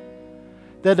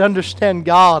that understand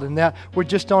God and that we're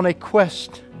just on a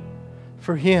quest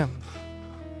for Him.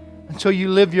 And so you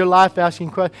live your life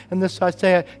asking questions. And this I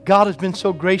say, God has been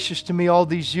so gracious to me all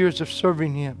these years of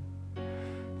serving Him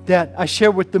that I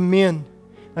share with the men.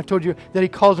 I told you that He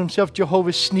calls Himself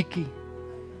Jehovah Sneaky.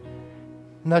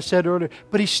 And I said earlier,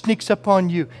 but He sneaks up on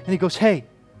you and He goes, hey,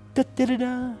 da-da-da-da.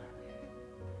 And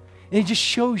He just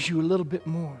shows you a little bit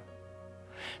more.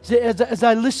 As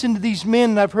I listen to these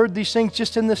men, and I've heard these things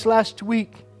just in this last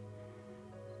week,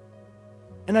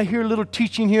 and I hear a little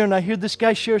teaching here, and I hear this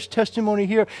guy share his testimony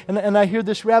here, and I hear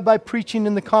this rabbi preaching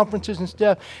in the conferences and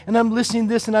stuff, and I'm listening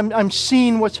to this, and I'm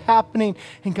seeing what's happening,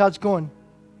 and God's going,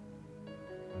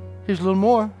 here's a little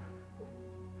more.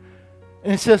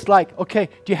 And it's just like, okay,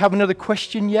 do you have another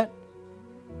question yet?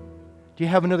 Do you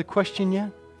have another question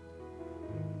yet?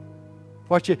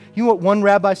 Watch it. You know what one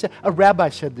rabbi said? A rabbi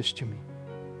said this to me.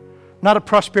 Not a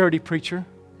prosperity preacher.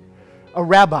 A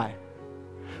rabbi.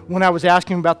 When I was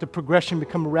asking about the progression to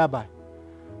become a rabbi.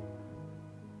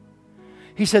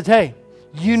 He says, hey,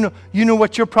 you know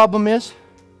what your problem is?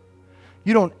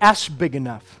 You don't ask big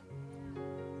enough.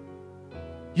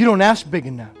 You don't ask big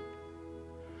enough.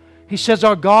 He says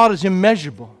our God is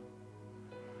immeasurable.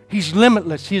 He's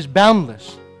limitless. He is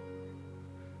boundless.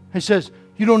 He says,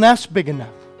 you don't ask big enough.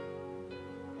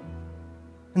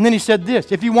 And then he said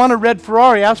this, if you want a red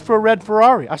Ferrari, ask for a red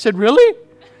Ferrari. I said, really?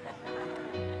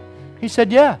 He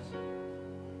said, yes.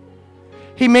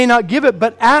 He may not give it,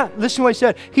 but listen to what he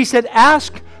said. He said,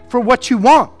 ask for what you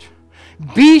want.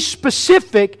 Be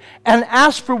specific and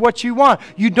ask for what you want.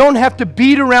 You don't have to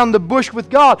beat around the bush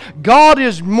with God. God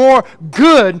is more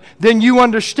good than you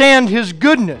understand His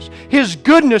goodness. His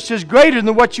goodness is greater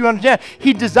than what you understand.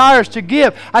 He desires to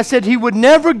give. I said, He would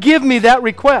never give me that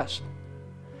request.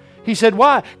 He said,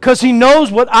 why? Because He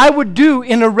knows what I would do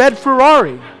in a red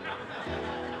Ferrari.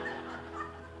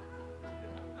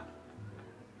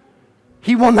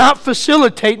 He will not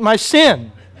facilitate my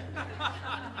sin.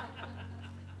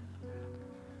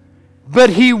 But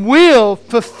He will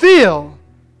fulfill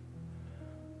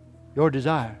your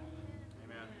desire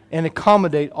and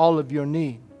accommodate all of your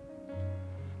need.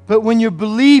 But when you're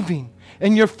believing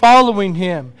and you're following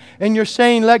Him and you're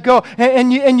saying let go,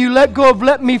 and you let go of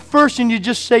let me first and you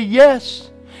just say yes.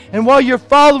 And while you're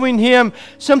following Him,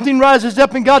 something rises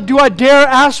up in God. Do I dare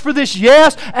ask for this?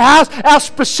 Yes. Ask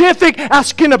specific.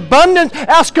 Ask in abundance.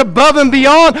 Ask above and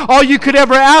beyond all you could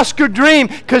ever ask or dream,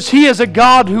 because He is a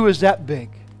God who is that big.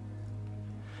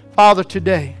 Father,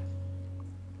 today,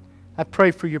 I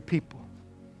pray for your people.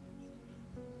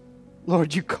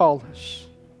 Lord, you call us.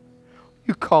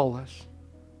 You call us.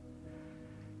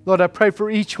 Lord, I pray for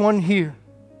each one here.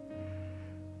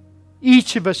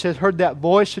 Each of us has heard that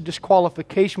voice of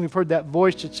disqualification. We've heard that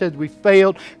voice that says we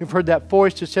failed. We've heard that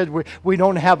voice that says we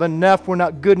don't have enough. We're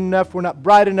not good enough. We're not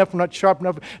bright enough. We're not sharp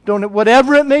enough.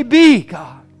 Whatever it may be,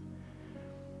 God.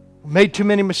 We made too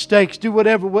many mistakes. Do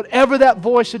whatever that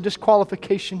voice of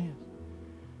disqualification is.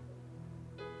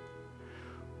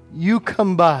 You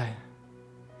come by.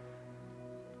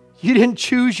 You didn't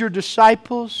choose your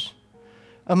disciples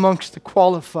amongst the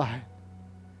qualified.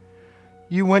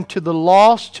 You went to the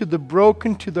lost, to the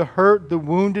broken, to the hurt, the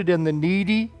wounded, and the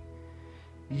needy.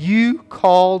 You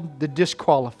called the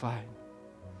disqualified.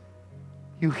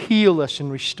 You heal us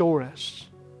and restore us.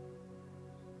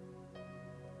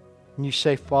 And you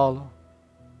say, follow.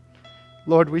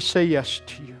 Lord, we say yes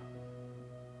to you.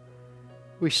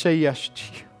 We say yes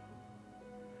to you.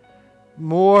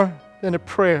 More than a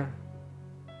prayer.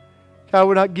 God,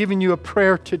 we're not giving you a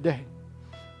prayer today.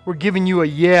 We're giving you a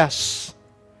yes.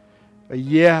 A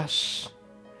yes.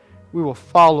 We will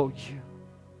follow you.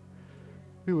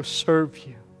 We will serve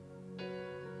you.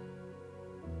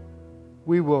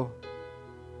 We will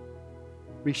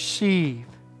receive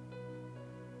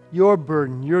your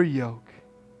burden, your yoke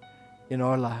in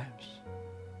our lives.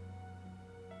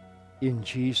 In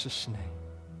Jesus' name.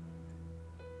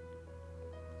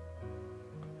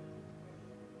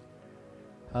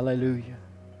 Hallelujah.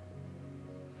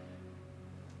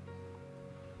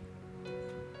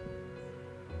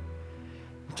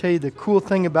 I'll tell you the cool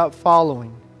thing about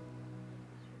following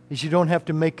is you don't have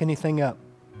to make anything up.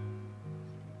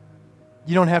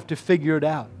 You don't have to figure it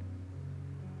out.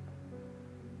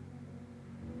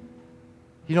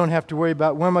 You don't have to worry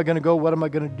about where am I going to go, what am I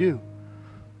going to do.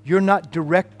 You're not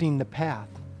directing the path.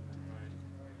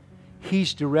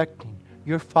 He's directing.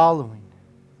 You're following.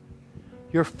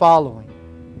 You're following.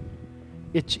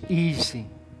 It's easy.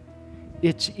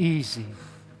 It's easy.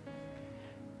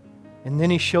 And then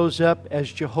He shows up as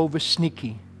Jehovah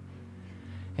Sneaky.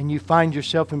 And you find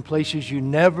yourself in places you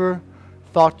never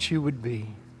thought you would be.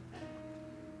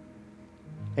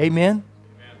 Amen?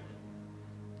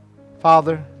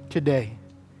 Father, today,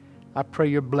 I pray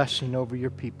your blessing over your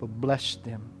people. Bless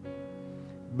them.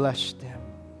 Bless them.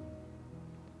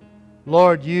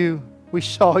 Lord, we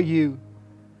saw you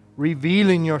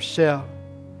revealing yourself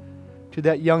to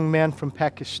that young man from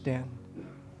Pakistan.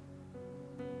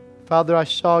 Father, I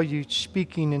saw you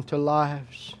speaking into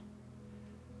lives.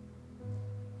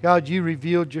 God, you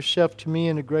revealed yourself to me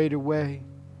in a greater way.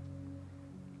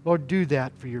 Lord, do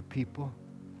that for your people.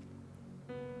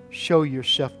 Show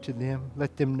yourself to them.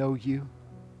 Let them know you.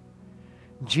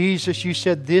 Jesus, you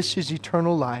said this is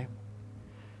eternal life,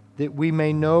 that we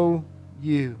may know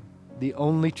you, the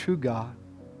only true God,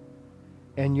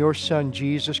 and your Son,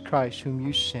 Jesus Christ, whom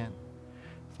you sent.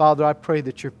 Father, I pray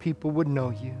that your people would know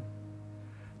you,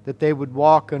 that they would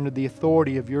walk under the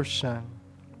authority of your Son.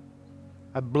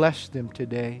 I bless them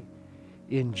today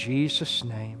in Jesus'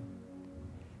 name.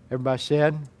 Everybody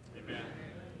said? Amen.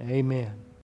 Amen.